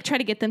 Or like try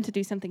to get them to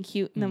do something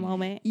cute in the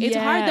moment. It's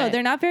hard Yeah. though.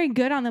 They're not very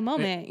good on the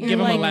moment. Give You're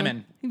them like- a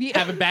lemon. Yeah.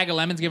 Have a bag of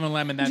lemons. Give them a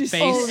lemon. That face.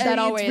 oh, that It's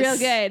always- real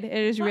good. It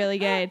is really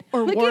good.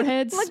 Or look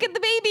warheads. Look at the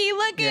baby.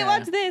 Look Yeah. at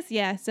watch this.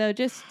 Yeah. So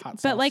just, Hot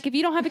but sauce. like if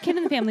you don't have a kid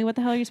in the family, what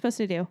the hell are you supposed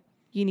to do?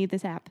 You need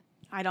this app.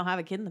 I don't have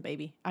a kid in the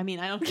baby. I mean,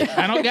 I don't.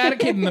 I don't got a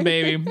kid in the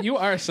baby. You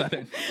are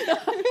southern.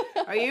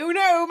 You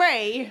know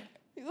me.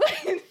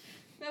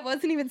 That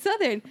wasn't even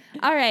Southern.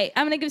 All right.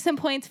 I'm going to give some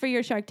points for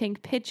your Shark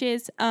Tank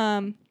pitches.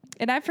 And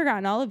I've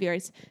forgotten all of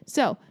yours.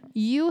 So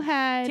you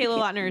had. Taylor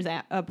Lautner's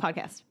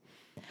podcast.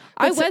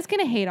 I was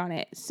going to hate on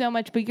it so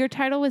much, but your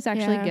title was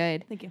actually Yeah.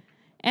 good. Thank you.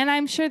 And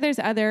I'm sure there's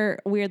other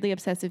weirdly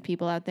obsessive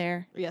people out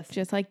there. Yes.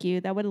 Just like you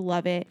that would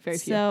love it. Very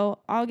few. So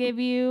I'll give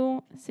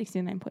you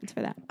 69 points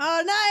for that.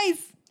 Oh,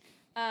 nice.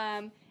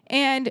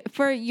 And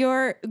for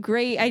your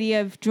great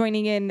idea of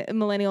joining in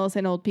millennials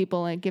and old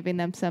people and giving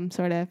them some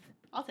sort of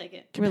I'll take it.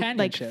 like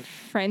Companionship.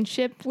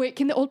 friendship. Wait,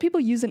 can the old people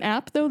use an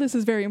app though? This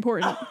is very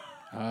important.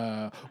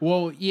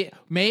 Well, yeah,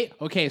 mate.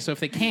 Okay, so if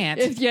they can't,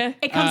 Yeah.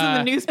 It comes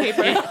in the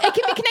newspaper. It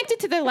can be connected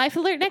to their life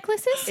alert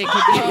necklaces. it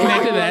could be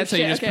connected to that, so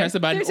you shit, just okay. press the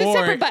button, There's a or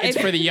separate button. it's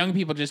for the young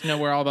people just know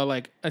where all the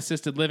like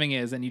assisted living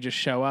is, and you just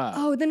show up.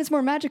 Oh, then it's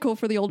more magical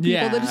for the old people.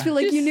 Yeah. They just feel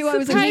like Just you knew I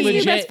was in surprise need. your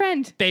Legit. best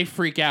friend. They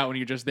freak out when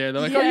you're just there.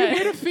 They're like, Yeah. "Are you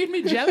here to feed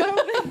me Jello?"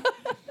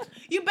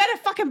 You better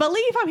fucking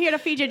believe I'm here to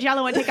feed you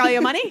Jello and take all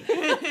your money.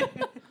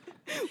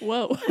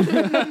 Whoa.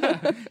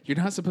 You're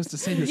not supposed to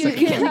say this. You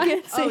second can't- time. you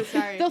can't say- Oh,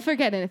 sorry. They'll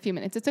forget in a few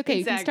minutes. It's okay.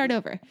 You can start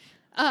over.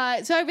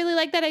 So I really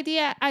like that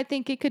idea. I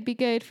think it could be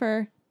good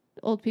for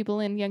old people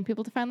and young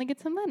people to finally get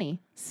some money.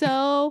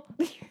 So,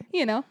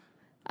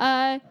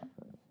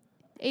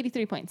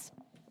 83 points.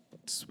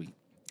 Sweet.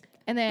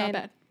 And then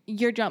bad.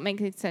 your jump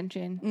make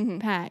extension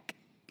pack.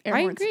 Air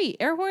I horns. agree.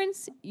 Air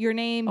horns, your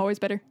name, Always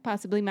better.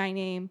 possibly my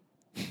name.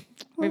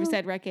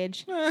 Riverside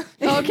Wreckage.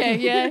 Okay,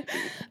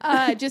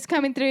 yeah. Just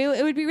coming through.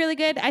 It would be really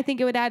good. I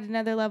think it would add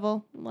another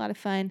level. A lot of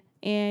fun.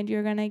 And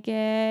you're going to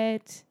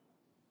get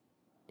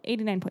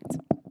 89 points.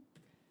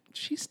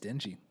 She's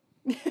stingy.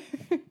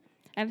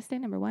 Out of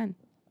state number 1.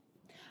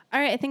 All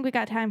right, I think we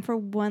got time for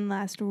one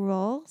last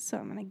roll. So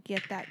I'm going to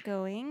get that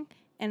going.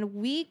 And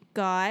we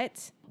got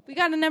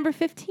a number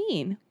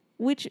 15,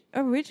 which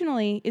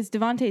originally is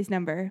Devontae's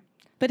number,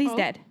 but he's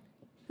dead.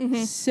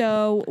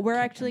 So we're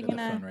actually Into the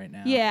gonna phone right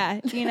now.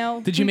 Yeah,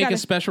 Did you make a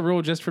special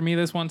rule just for me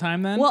this one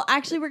time then? Well,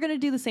 actually, we're going to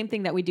do the same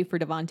thing that we do for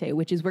Devontae,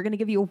 which is we're going to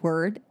give you a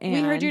word. And We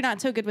heard you're not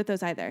so good with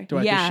those either. do I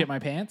have yeah. to shit my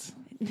pants?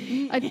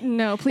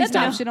 No, please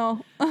That's don't.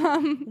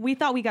 optional. We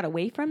thought we got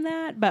away from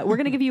that, but we're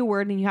going to give you a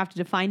word and you have to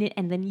define it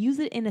and then use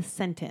it in a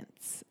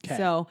sentence. 'Kay.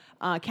 So,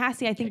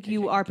 Cassie, I think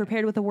you are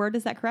prepared with a word.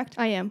 Is that correct?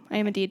 I am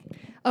indeed.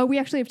 We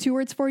actually have 2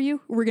 words for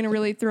you. We're going to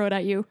really throw it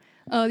at you.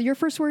 Your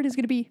first word is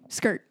going to be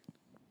skirt.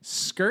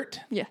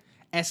 Skirt? Yeah.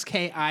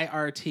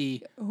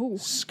 SKIRT. Oh.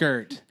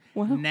 Skirt.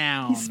 Wow.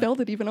 Noun. He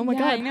spelled it even. Oh my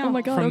Yeah, I God. know. Oh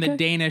my God. From okay. the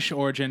Danish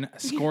origin,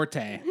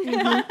 skorte.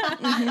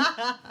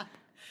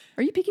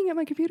 Are you peeking at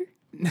my computer?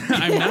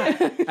 I'm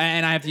not.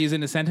 And I have to use it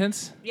in a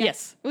sentence?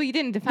 Yes. Well, you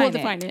didn't define We'll it.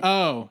 define it.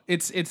 Oh,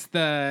 it's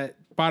the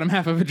bottom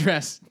half of a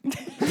dress.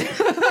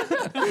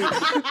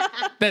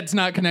 That's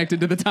not connected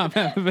to the top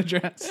half of a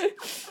dress.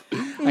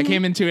 I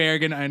came in too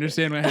arrogant. I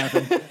understand what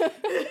happened.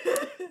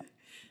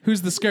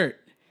 Who's the skirt?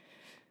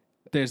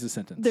 There's the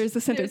sentence. There's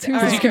the sentence. Who's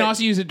All the right. You can skirt?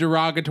 also use it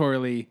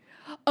derogatorily,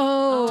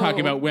 Oh. talking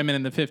about women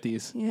in the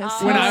 50s.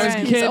 Yes. When I was a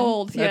He's kid,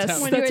 old. that's Yes.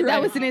 how- That's right.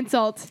 That was an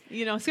insult.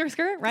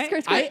 Skirt, right?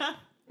 Skirt, skirt.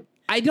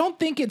 I don't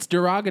think it's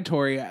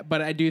derogatory,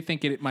 but I do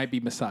think it might be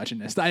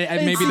misogynist.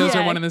 Maybe those are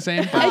yeah. one and the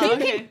same. I But,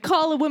 think you can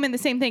call a woman the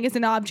same thing as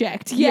an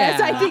object. Yes,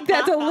 Yeah. I think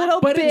that's a little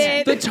but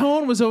bit. the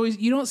tone was always,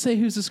 you don't say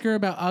who's the skirt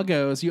about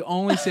uggos. You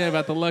only say it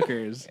about the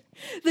lookers.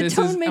 The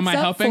tone makes am I up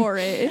helping? for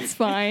it. It's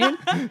fine.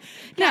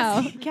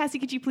 No. Cassie,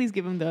 could you please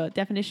give him the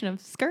definition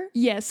of skirt?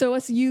 Yeah, so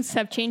us youths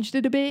have changed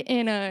it a bit,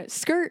 and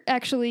skirt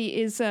actually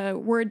is a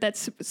word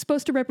that's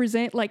supposed to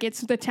represent, like,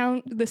 it's the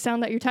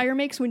sound that your tire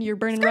makes when you're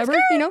burning rubber,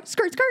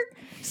 skirt, skirt.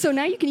 So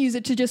now you can use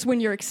it to just when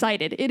you're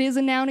excited. It is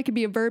a noun, it could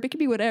be a verb, it could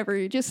be whatever.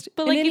 You just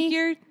But in like any-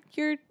 if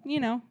you're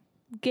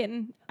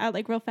getting out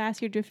like real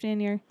fast, you're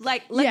drifting, you're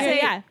Like, let's Yeah. say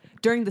Yeah.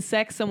 during the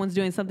sex, someone's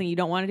doing something you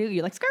don't want to do.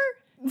 You're like, skirt.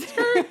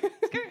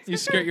 You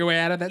skirt your way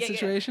out of that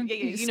situation? Yeah,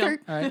 you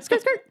skirt, All right.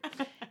 skirt,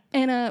 skirt.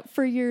 And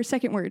for your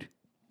second word,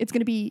 it's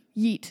gonna be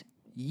yeet,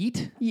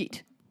 Yeet?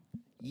 yeet,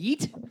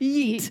 Yeet?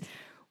 yeet.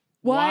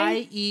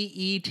 Why?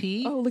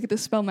 Y-E-E-T? Oh, look at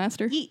this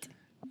spellmaster. Eat.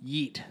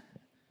 Yeet.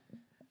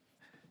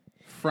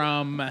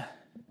 From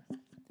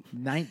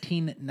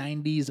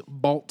 1990s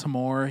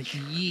Baltimore.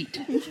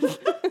 Yeet.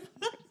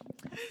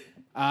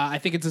 I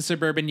think it's a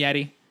suburban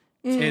Yeti.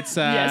 It's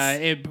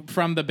yes.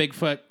 from the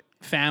Bigfoot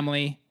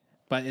family,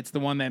 but it's the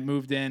one that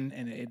moved in,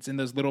 and it's in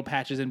those little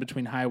patches in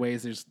between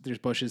highways. There's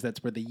bushes.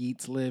 That's where the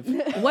Yeets live.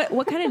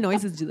 What kind of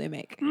noises do they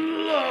make?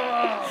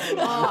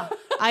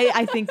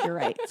 I think you're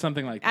right.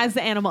 Something like that. As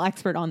the animal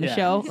expert on the Yeah,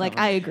 show, something like like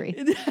I agree.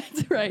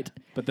 That's right.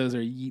 But those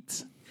are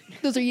Yeets.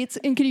 Those are yeets.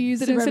 And could you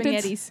use it in a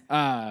suburban sentence?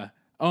 Yetis.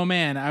 Oh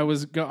man, I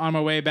was on my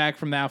way back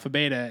from the Alpha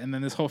Beta, and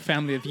then this whole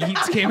family of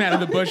Yeets came out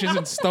of the bushes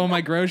and stole my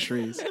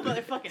groceries.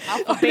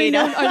 Are they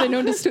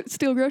known to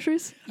steal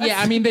groceries? Yeah,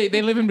 I mean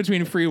they live in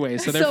between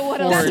freeways, so they're So what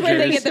else? foragers. That's where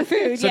they get the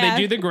food. So yeah.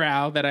 they do the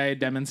growl that I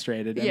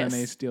demonstrated, and Yes. then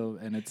they steal,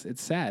 and it's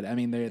sad. I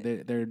mean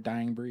they're a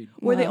dying breed.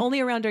 Were they Wow.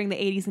 only around during the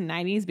 80s and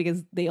 90s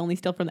because they only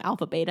steal from the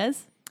alpha betas?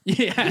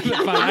 Yeah,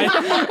 but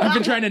I've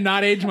been trying to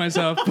not age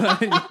myself, but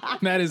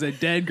that is a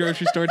dead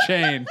grocery store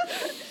chain.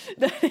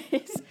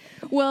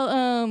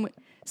 Well,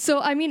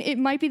 so I mean, it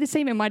might be the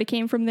same. It might have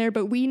came from there,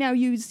 but we now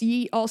use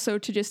yeet also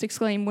to just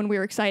exclaim when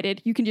we're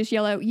excited. You can just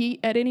yell out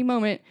yeet at any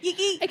moment.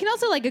 I can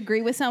also like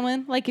agree with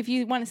someone. Like if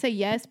you want to say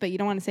yes, but you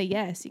don't want to say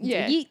yes, you can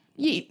Yeah, say yeet.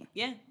 yeet.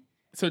 Yeah.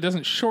 So it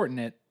doesn't shorten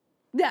it.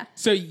 Yeah.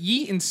 So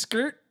yeet and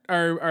skirt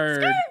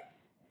are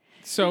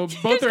so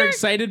both are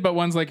excited, but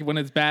one's like when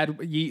it's bad.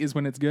 Yeet is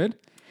when it's good.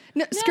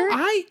 No, skirt.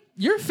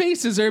 Your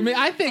faces are.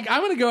 I think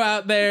I'm gonna go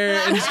out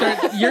there and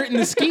start yurting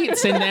the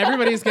skeets, and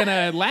everybody's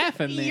gonna laugh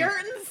at me.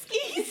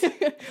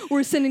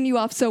 We're sending you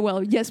off so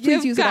well. Yes, please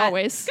You've use it got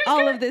always.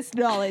 all of this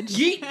knowledge.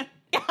 Yeet.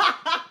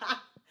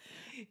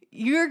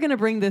 You're gonna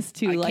bring this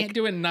to I like can't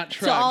do a nut to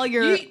truck. all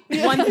your Yeet.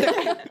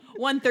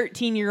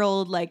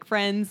 13-year-old like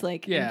friends,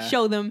 like and Yeah.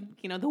 show them,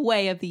 the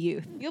way of the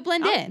youth. You'll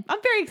blend in.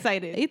 I'm very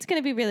excited. It's going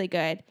to be really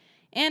good.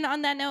 And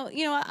on that note,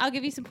 I'll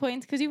give you some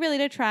points because you really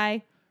did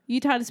try. You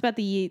taught us about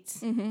the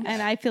yeets,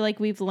 and I feel like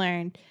we've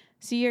learned.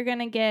 So you're going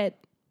to get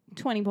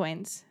 20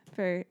 points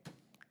for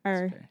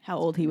our fair. How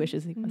old he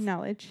wishes he was.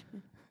 knowledge.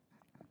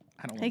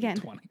 I don't want Again.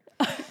 to be 20.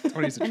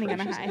 20 is a Ending on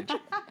a atrocious high. age.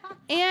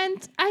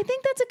 And I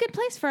think that's a good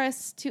place for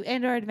us to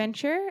end our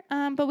adventure.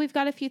 But we've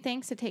got a few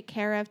things to take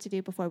care of to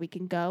do before we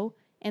can go.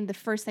 And the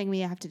first thing we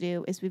have to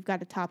do is we've got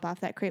to top off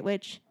that Crate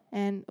Witch.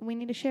 And we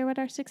need to share what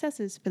our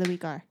successes for the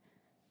week are.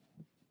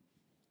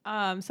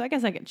 So I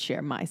guess I could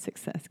share my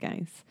success,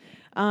 guys.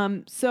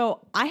 So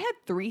I had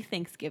 3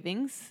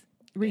 Thanksgivings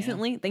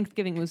recently.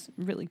 Thanksgiving was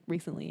really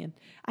recently, and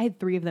I had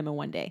 3 of them in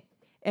one day.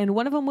 And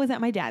one of them was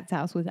at my dad's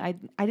house. I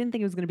didn't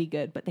think it was going to be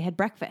good, but they had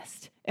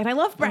breakfast, and I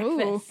love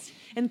breakfast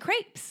and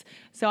crepes.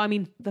 So I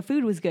mean, the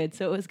food was good,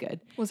 so it was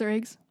good. Was there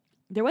eggs?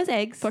 There was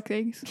eggs. Fuck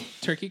eggs.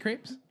 Turkey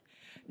crepes?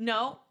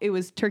 No, it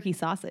was turkey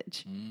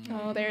sausage.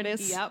 Oh, there it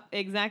is. Yep,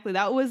 exactly.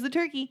 That was the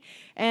turkey.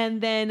 And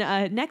then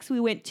next we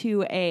went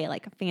to a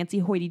fancy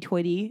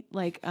hoity-toity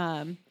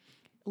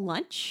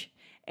lunch,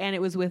 and it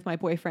was with my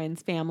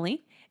boyfriend's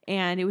family.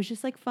 And it was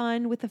just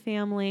fun with the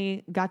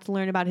family. Got to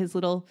learn about his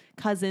little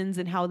cousins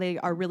and how they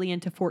are really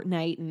into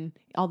Fortnite and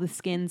all the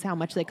skins, how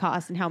much they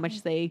cost and how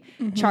much they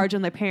charge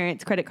on their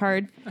parents' credit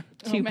card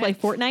to play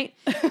Fortnite.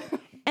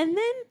 And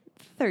then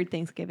third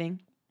Thanksgiving,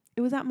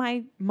 it was at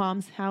my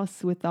mom's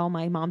house with all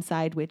my mom's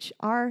side, which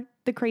are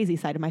the crazy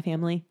side of my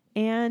family.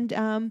 And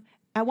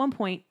at one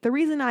point, the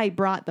reason I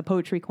brought the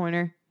poetry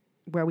corner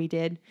where we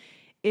did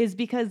is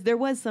because there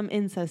was some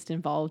incest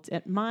involved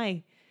at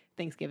my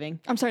Thanksgiving.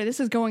 I'm sorry, this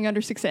is going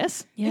under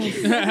success? Yes.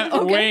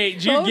 Wait,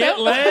 did you Oh, get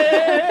no.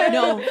 laid?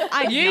 No,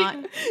 I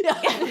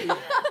did not.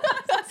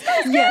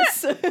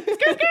 Yes.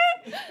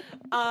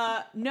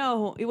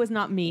 No, it was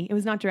not me. It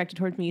was not directed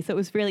towards me. So it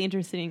was really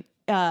interesting,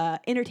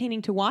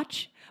 entertaining to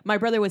watch. My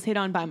brother was hit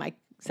on by my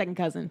second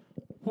cousin.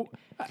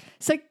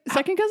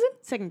 Second cousin?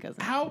 Second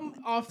cousin. How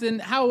often?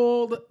 How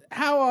old?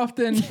 How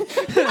often?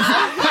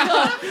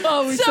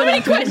 Oh, So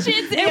many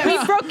questions and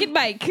we've broken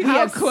Mike. How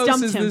Yes, close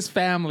stumped is him. this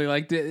family?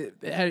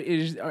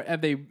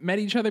 Have they met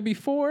each other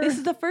before? This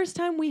is the first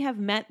time we have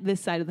met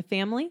this side of the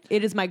family.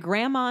 It is my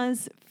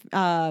grandma's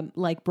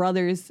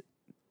brother's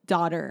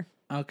daughter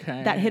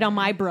Okay. that hit on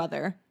my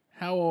brother.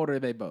 How old are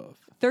they both?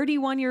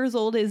 31 years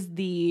old is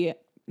the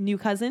new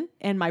cousin,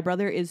 and my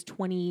brother is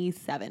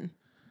 27.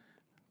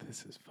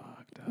 This is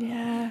fucked up.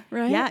 Yeah,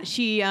 right? Yeah,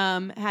 she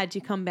had to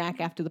come back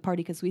after the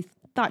party because we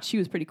thought she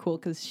was pretty cool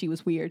because she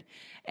was weird.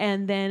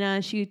 And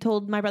then she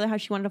told my brother how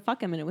she wanted to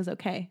fuck him, and it was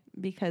okay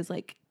because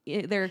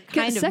they're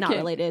kind of not second-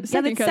 related.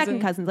 second Yeah, the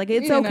second cousin. cousins.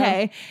 It's You know.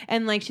 okay.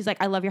 And she's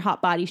like, I love your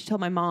hot body. She told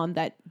my mom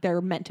that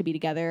they're meant to be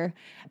together.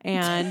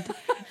 And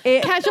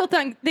Casual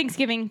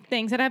Thanksgiving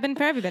things that happen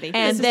for everybody.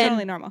 and This then is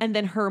totally normal. and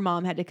then her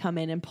mom had to come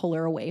in and pull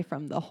her away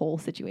from the whole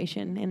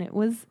situation. And it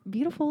was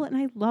beautiful. And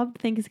I loved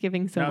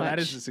Thanksgiving so No, much. that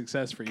is a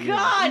success for you.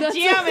 God That's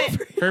damn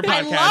it. Her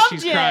I podcast, loved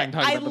she's it. crying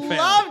talking I about the family.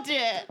 loved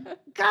it.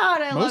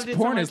 God, I Most loved it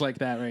porn so much. is like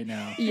that right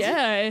now.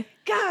 Yeah.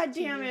 God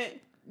damn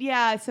it.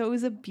 Yeah, so it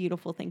was a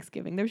beautiful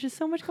Thanksgiving. There was just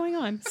so much going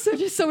on. So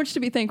just so much to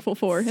be thankful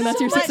for, and that's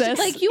So your much,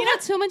 success. You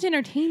had so much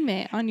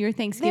entertainment on your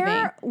Thanksgiving.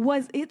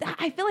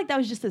 I feel like that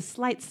was just a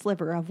slight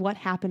sliver of what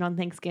happened on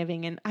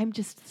Thanksgiving, and I'm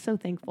just so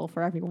thankful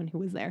for everyone who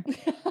was there.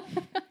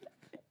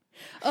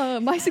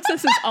 My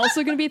success is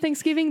also going to be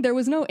Thanksgiving. There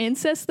was no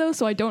incest though,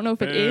 so I don't know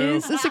if it Boo.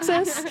 is a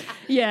success.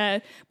 Yeah,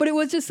 but it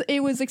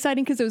was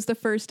exciting because it was the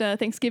first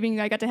Thanksgiving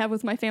I got to have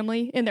with my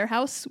family in their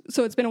house.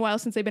 So it's been a while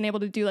since they've been able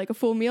to do a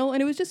full meal,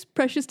 and it was just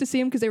precious to see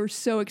them because they were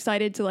so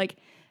excited to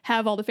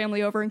have all the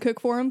family over and cook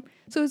for them.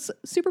 So it's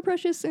super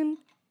precious, and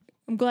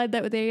I'm glad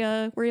that they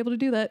were able to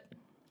do that.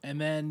 And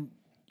then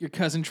your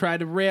cousin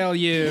tried to rail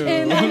you.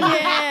 And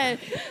yeah,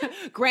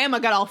 Grandma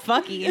got all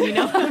fucky,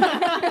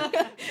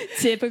 and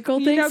typical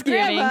You know,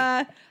 Thanksgiving.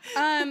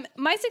 Grandma.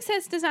 My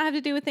success does not have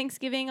to do with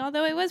Thanksgiving,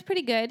 although it was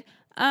pretty good.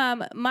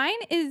 Mine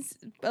is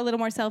a little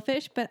more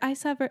selfish, but I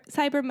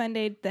Cyber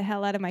Monday'd the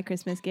hell out of my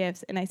Christmas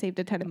gifts, and I saved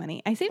a ton of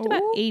money. I saved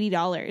about Oh.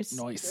 $80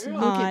 Nice.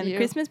 on you.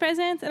 Christmas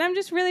presents, and I'm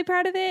just really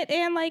proud of it.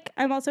 And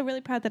I'm also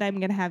really proud that I'm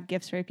gonna have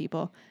gifts for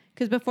people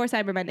because before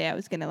Cyber Monday, I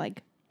was gonna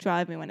draw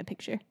everyone a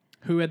picture.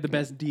 Who had the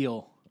best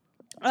deal?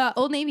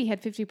 Old Navy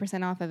had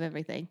 50% off of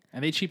everything.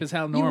 And they cheap as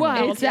hell normally.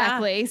 wild.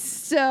 Exactly.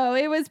 So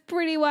it was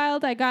pretty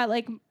wild. I got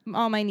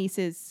all my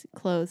nieces'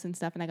 clothes and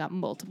stuff, and I got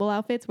multiple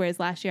outfits. Whereas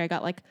last year I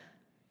got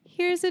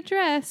here's a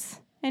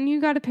dress, and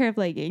you got a pair of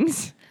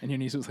leggings. And your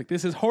niece was like,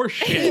 this is horse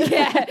shit.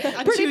 Yeah,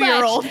 pretty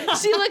 2-year-old.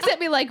 much. She looks at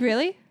me like,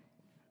 really?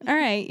 All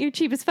right, you're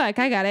cheap as fuck.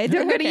 I got it.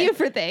 Don't go to Okay. you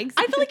for things.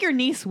 I feel like your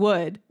niece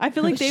would. I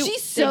feel like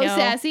She's so they know.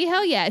 sassy.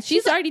 Hell yeah.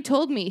 She's already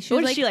told me. She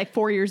What was is she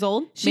 4 years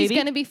old? she's maybe?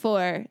 going to be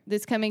 4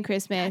 this coming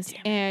Christmas,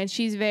 and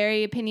she's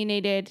very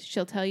opinionated.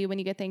 She'll tell you when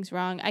you get things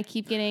wrong. I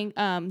keep getting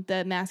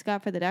the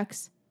mascot for the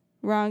Ducks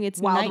wrong. It's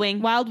Wild Wing.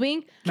 Wild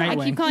Wing. I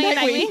Nightwing. keep calling it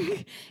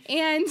Nightwing.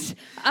 Nightwing.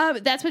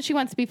 And that's what she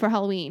wants to be for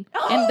Halloween.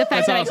 And the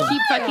fact that That's I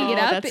keep fucking it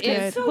Oh, up that's is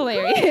good. So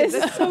hilarious.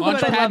 That's so good. I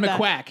Launchpad love that.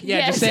 McQuack. Yeah,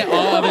 Yes. just say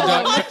all the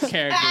duck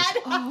characters.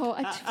 Oh,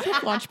 I took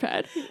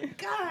Launchpad.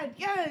 God,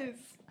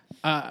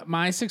 yes.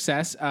 My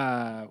success,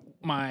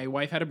 my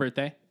wife had a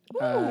birthday.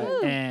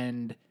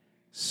 And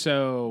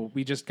so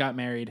we just got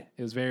married.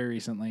 It was very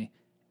recently.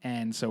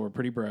 And so we're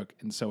pretty broke.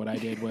 And so what I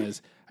did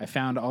was I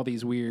found all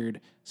these weird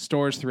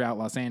stores throughout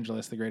Los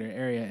Angeles, the greater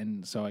area.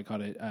 And so I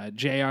called it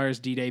JR's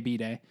D-Day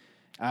B-Day.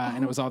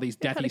 And it was all these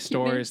deathy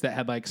stores that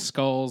had like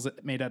skulls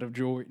made out of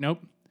jewelry.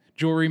 Nope.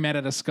 Jewelry made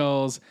out of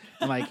skulls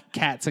and like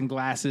cats and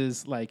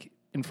glasses like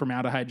in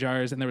formaldehyde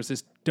jars. And there was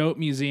this dope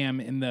museum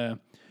in the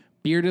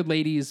Bearded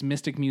Ladies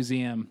Mystic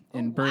Museum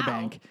in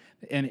Burbank.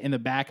 And in the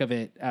back of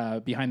it,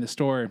 behind the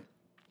store,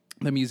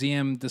 the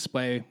museum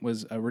display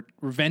was a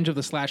Revenge of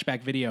the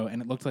Slashback video,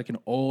 and it looked like an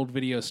old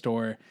video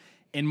store.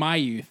 In my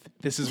youth,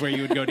 this is where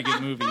you would go to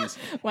get movies.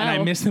 Wow. And I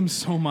miss them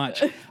so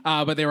much.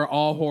 But they were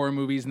all horror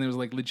movies, and there was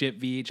like legit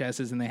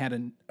VHSs, and they had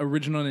an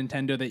original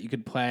Nintendo that you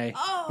could play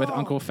with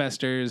Uncle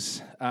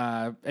Fester's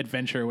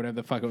Adventure, whatever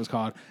the fuck it was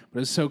called. But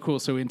it was so cool.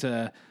 So we went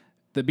to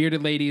the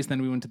Bearded Ladies,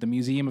 then we went to the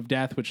Museum of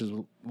Death, which is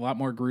a lot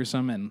more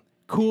gruesome and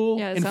cool,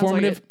 Yeah, it sounds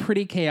informative, like it.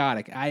 pretty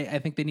chaotic. I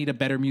think they need a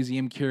better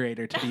museum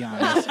curator, to be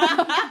honest.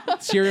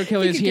 Serial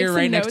killers could get here some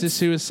right next to notes.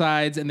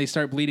 suicides, and they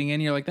start bleeding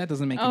in. You're like, that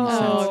doesn't make any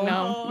sense.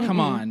 Oh, no. Come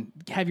on,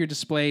 have your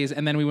displays.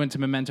 And then we went to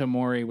Memento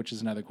Mori, which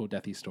is another cool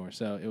deathy store.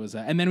 So it was,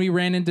 and then we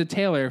ran into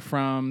Taylor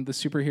from the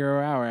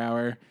Superhero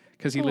Hour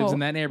because he lives Oh. in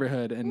that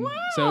neighborhood. And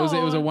so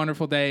it was a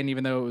wonderful day. And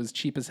even though it was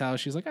cheap as hell,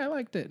 she's like, I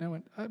liked it. And I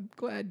went, I'm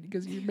glad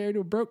because you're married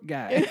to a broke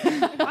guy.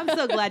 I'm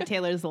so glad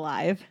Taylor's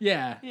alive.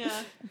 Yeah. Yeah.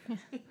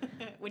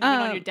 When you went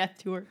on your death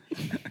tour.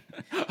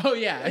 Oh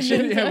yeah. We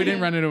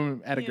didn't run into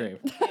him at a grave.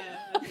 Yeah,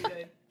 that's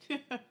good.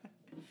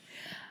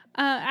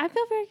 I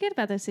feel very good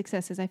about those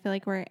successes. I feel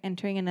like we're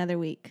entering another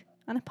week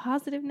on a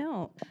positive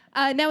note.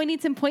 Now we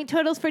need some point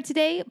totals for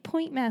today.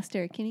 Point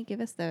Master, can you give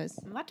us those?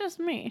 Not just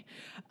me.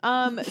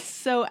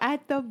 So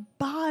at the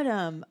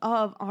bottom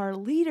of our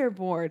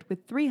leaderboard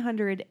with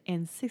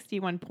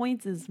 361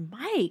 points is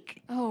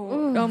Mike.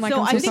 Oh my So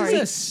God. I I'm think so This sorry.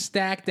 is a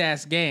stacked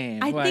ass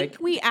game. I like,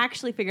 think we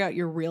actually figure out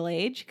your real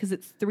age because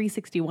it's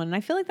 361, and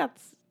I feel like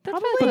that's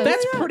probably. but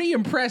that's pretty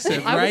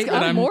impressive, I was- right?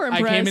 I'm more I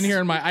came in impressed.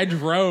 here and I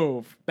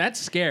drove. That's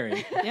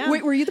scary. Yeah.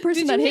 Wait, were you the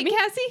person Did that you hit hit me?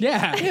 Cassie?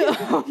 Yeah.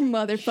 Oh,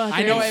 motherfucker.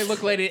 I know I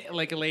look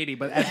like a lady,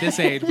 but at this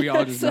age, we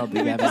all just meld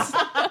together.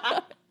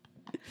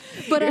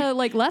 But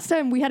like last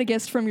time we had a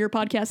guest from your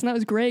podcast, and that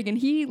was Greg, and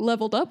he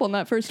leveled up on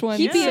that first one.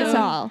 He beat us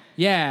So- all.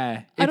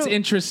 Yeah, I it's don't-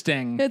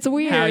 interesting. It's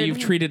weird. how you've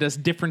treated us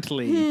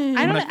differently.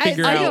 I I'm don't. gonna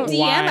figure I out DM.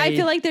 why. I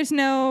feel like there's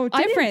no I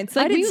didn't- difference.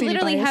 I Like didn't we see any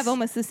literally bias. have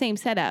almost the same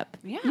setup.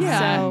 Yeah.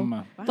 Yeah.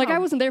 Um, Like I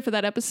Wow. wasn't there for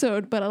that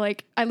episode, but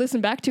I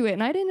listened back to it,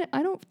 and I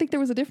don't think there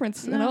was a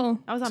difference at all.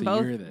 I was on so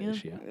both. you're the yeah.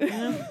 issue.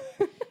 Yeah.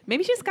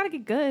 Maybe she just got to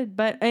get good.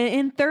 But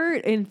in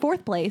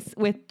fourth place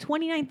with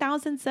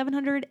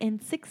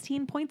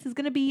 29,716 points is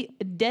going to be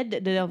Dead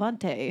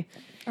Devante.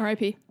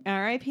 R.I.P.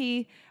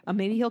 R.I.P.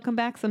 Maybe he'll come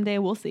back someday.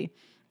 We'll see.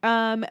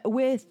 In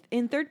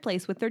third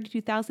place with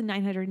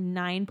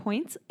 32,909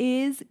 points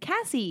is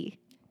Cassie.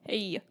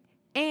 Hey.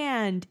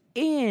 And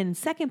in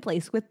second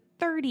place with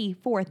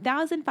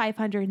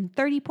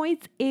 34,530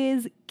 points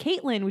is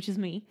Caitlin, which is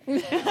me.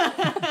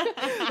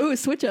 Ooh,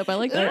 switch up. I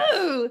like that.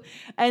 Ooh.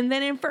 And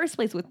then in first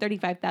place with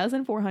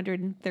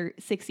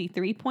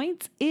 35,463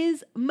 points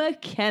is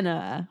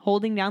McKenna,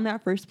 holding down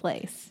that first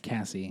place.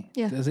 Cassie,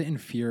 Yeah. does it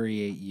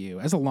infuriate you?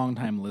 As a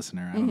longtime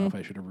listener, I don't know if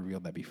I should have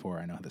revealed that before.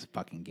 I know how this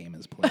fucking game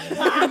is played.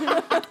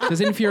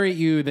 Does it infuriate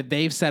you that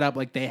they've set up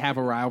like they have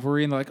a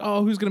rivalry and they're like,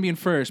 oh, who's going to be in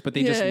first? But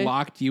they just Yeah.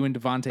 locked you and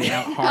Devontae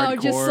out hardcore. Oh,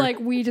 just like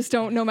we just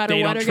don't, no matter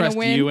they what, don't are going trust to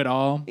win. you at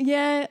all.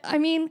 Yeah, I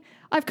mean,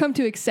 I've come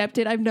to accept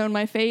it. I've known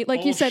my fate.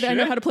 Like you said, I know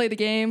Bullshit. how to play the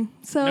game.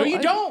 So No, you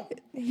don't,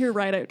 You're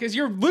right. because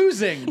you're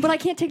losing. But I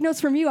can't take notes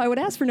from you. I would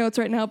ask for notes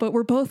right now, but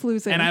we're both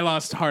losing. And I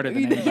lost harder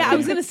than anybody. Yeah, I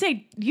was going to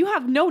say, you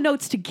have no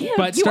notes to give.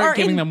 But you start are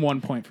giving in them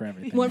 1 point for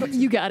everything.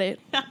 You got it.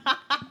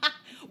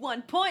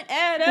 1 point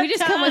at a We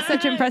just come with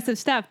such time. impressive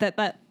stuff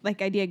that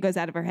like idea goes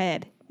out of her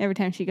head every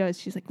time she goes.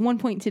 She's like 1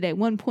 point today,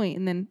 1 point,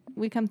 and then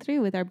we come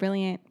through with our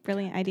brilliant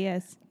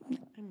ideas. I'm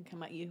going to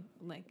come at you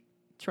like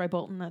Troy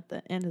Bolton at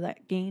the end of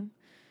that game.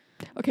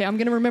 Okay, I'm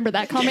gonna remember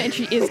that comment, and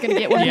she is gonna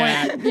get 1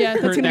 Yeah, point. Yeah,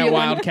 that's Hurt gonna that be a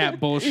 1. Wildcat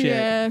bullshit.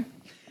 Yeah.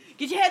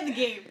 Get your head in the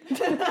game.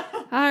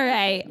 All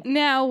right,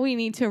 now we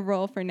need to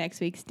roll for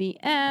next week's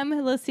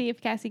DM. Let's see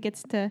if Cassie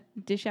gets to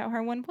dish out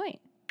her 1 point.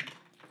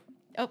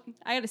 Oh,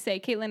 I gotta say,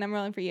 Caitlin, I'm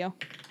rolling for you,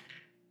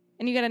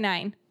 and you got a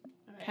 9.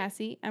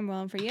 Cassie, I'm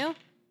rolling for you.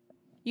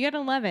 You got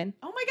an 11.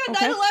 Oh my God,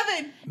 Okay.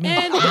 9/11.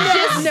 And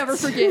Just never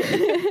forget.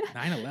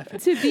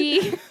 9/11. to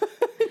be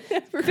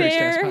First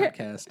fair,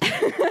 podcast.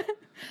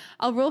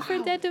 I'll roll for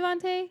Dead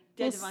Devante.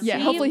 Dead Devante. Yeah,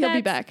 see hopefully if he'll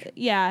be that's- back.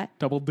 Yeah,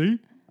 Double D.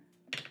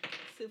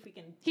 See if we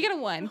can. he got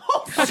a 1.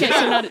 Okay,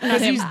 so not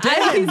him. He's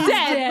dead. He's dead.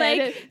 dead. Like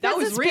That that's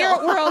was the spirit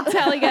real. world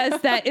telling us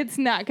that it's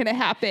not going to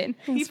happen.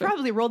 He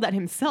probably rolled that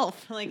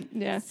himself. Like,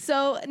 Yeah.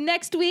 So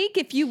next week,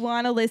 if you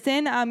want to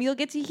listen, you'll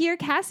get to hear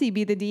Cassie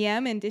be the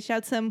DM and dish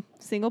out some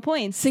single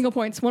points. Single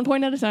points, 1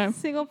 point at a time.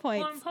 Single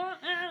points.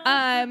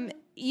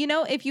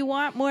 If you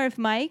want more of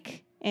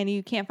Mike and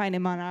you can't find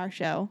him on our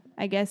show,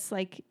 I guess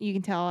like you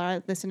can tell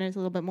our listeners a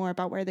little bit more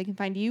about where they can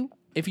find you.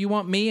 If you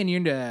want me and you're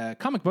into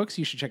comic books,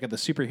 you should check out the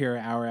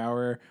Superhero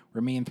Hour,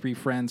 where me and 3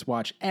 friends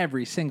watch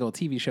every single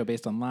TV show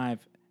based on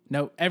live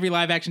No, every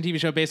live action TV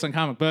show based on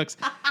comic books.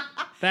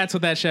 That's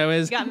what that show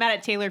is. Got mad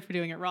at Taylor for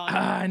doing it wrong.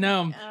 I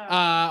know.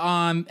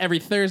 On every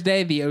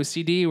Thursday, The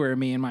OCD, where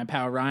me and my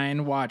pal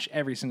Ryan watch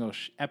every single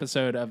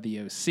episode of The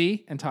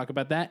OC and talk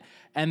about that.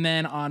 And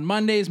then on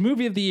Mondays,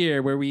 Movie of the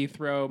Year, where we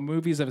throw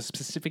movies of a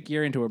specific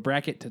year into a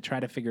bracket to try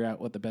to figure out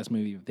what the best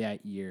movie of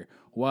that year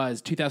was.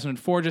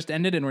 2004 just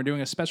ended, and we're doing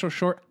a special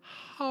short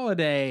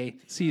holiday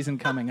season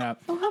coming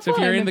up. So if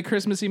you're in the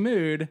Christmassy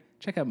mood,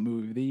 check out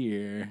Movie of the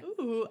Year.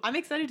 Ooh, I'm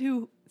excited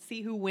to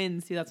see who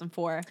wins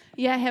 2004.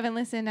 Yeah, I haven't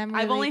listened.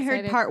 I've only heard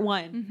excited. part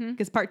 1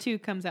 because part 2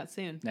 comes out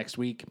soon. Next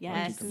week.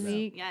 Yes. Comes out.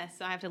 Yes,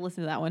 so I have to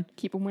listen to that one.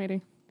 Keep them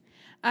waiting.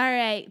 All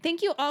right.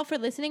 Thank you all for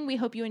listening. We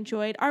hope you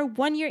enjoyed our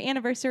 1-year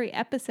anniversary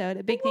episode.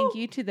 A big thank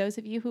you to those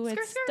of you who had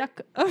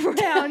stuck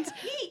around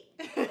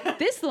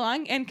this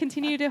long and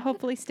continue to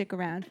hopefully stick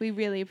around. We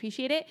really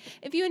appreciate it.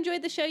 If you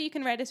enjoyed the show, you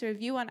can write us a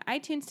review on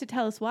iTunes to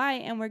tell us why.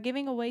 And we're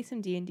giving away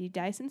some D&D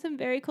dice and some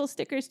very cool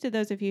stickers to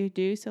those of you who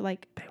do. So,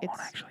 like, They won't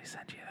actually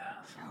send you those.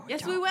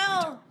 Yes, we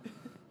will.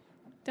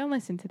 don't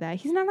listen to that.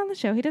 He's not on the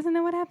show. He doesn't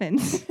know what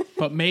happens.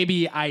 But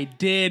maybe I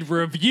did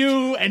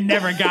review and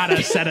never got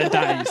a set of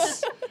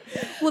dice.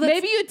 Well,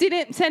 Maybe you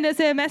didn't send us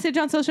a message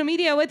on social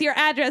media with your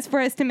address for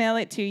us to mail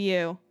it to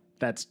you.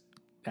 That's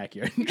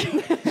accurate.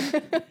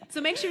 So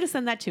make sure to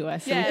send that to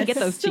us so we can get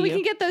those to so you. we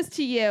can get those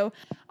to you.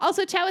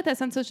 Also, chat with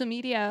us on social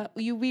media.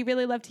 We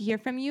really love to hear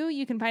from you.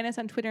 You can find us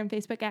on Twitter and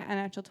Facebook at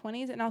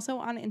Unnatural20s and also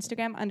on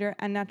Instagram under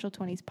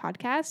Unnatural20s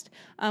Podcast.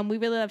 We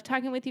really love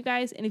talking with you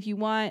guys. And if you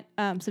want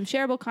some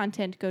shareable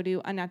content, go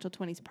to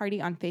Unnatural20s Party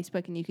on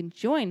Facebook and you can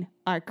join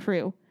our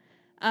crew.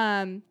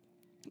 And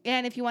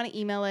if you want to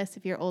email us,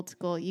 if you're old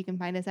school, you can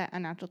find us at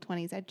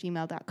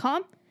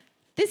unnatural20s@gmail.com.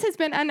 This has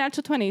been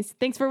Unnatural 20s.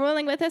 Thanks for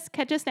rolling with us.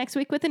 Catch us next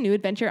week with a new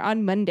adventure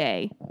on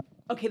Monday.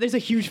 Okay, there's a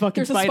huge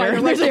fucking There's a spider.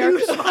 spider right There's a there.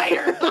 huge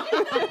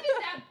spider.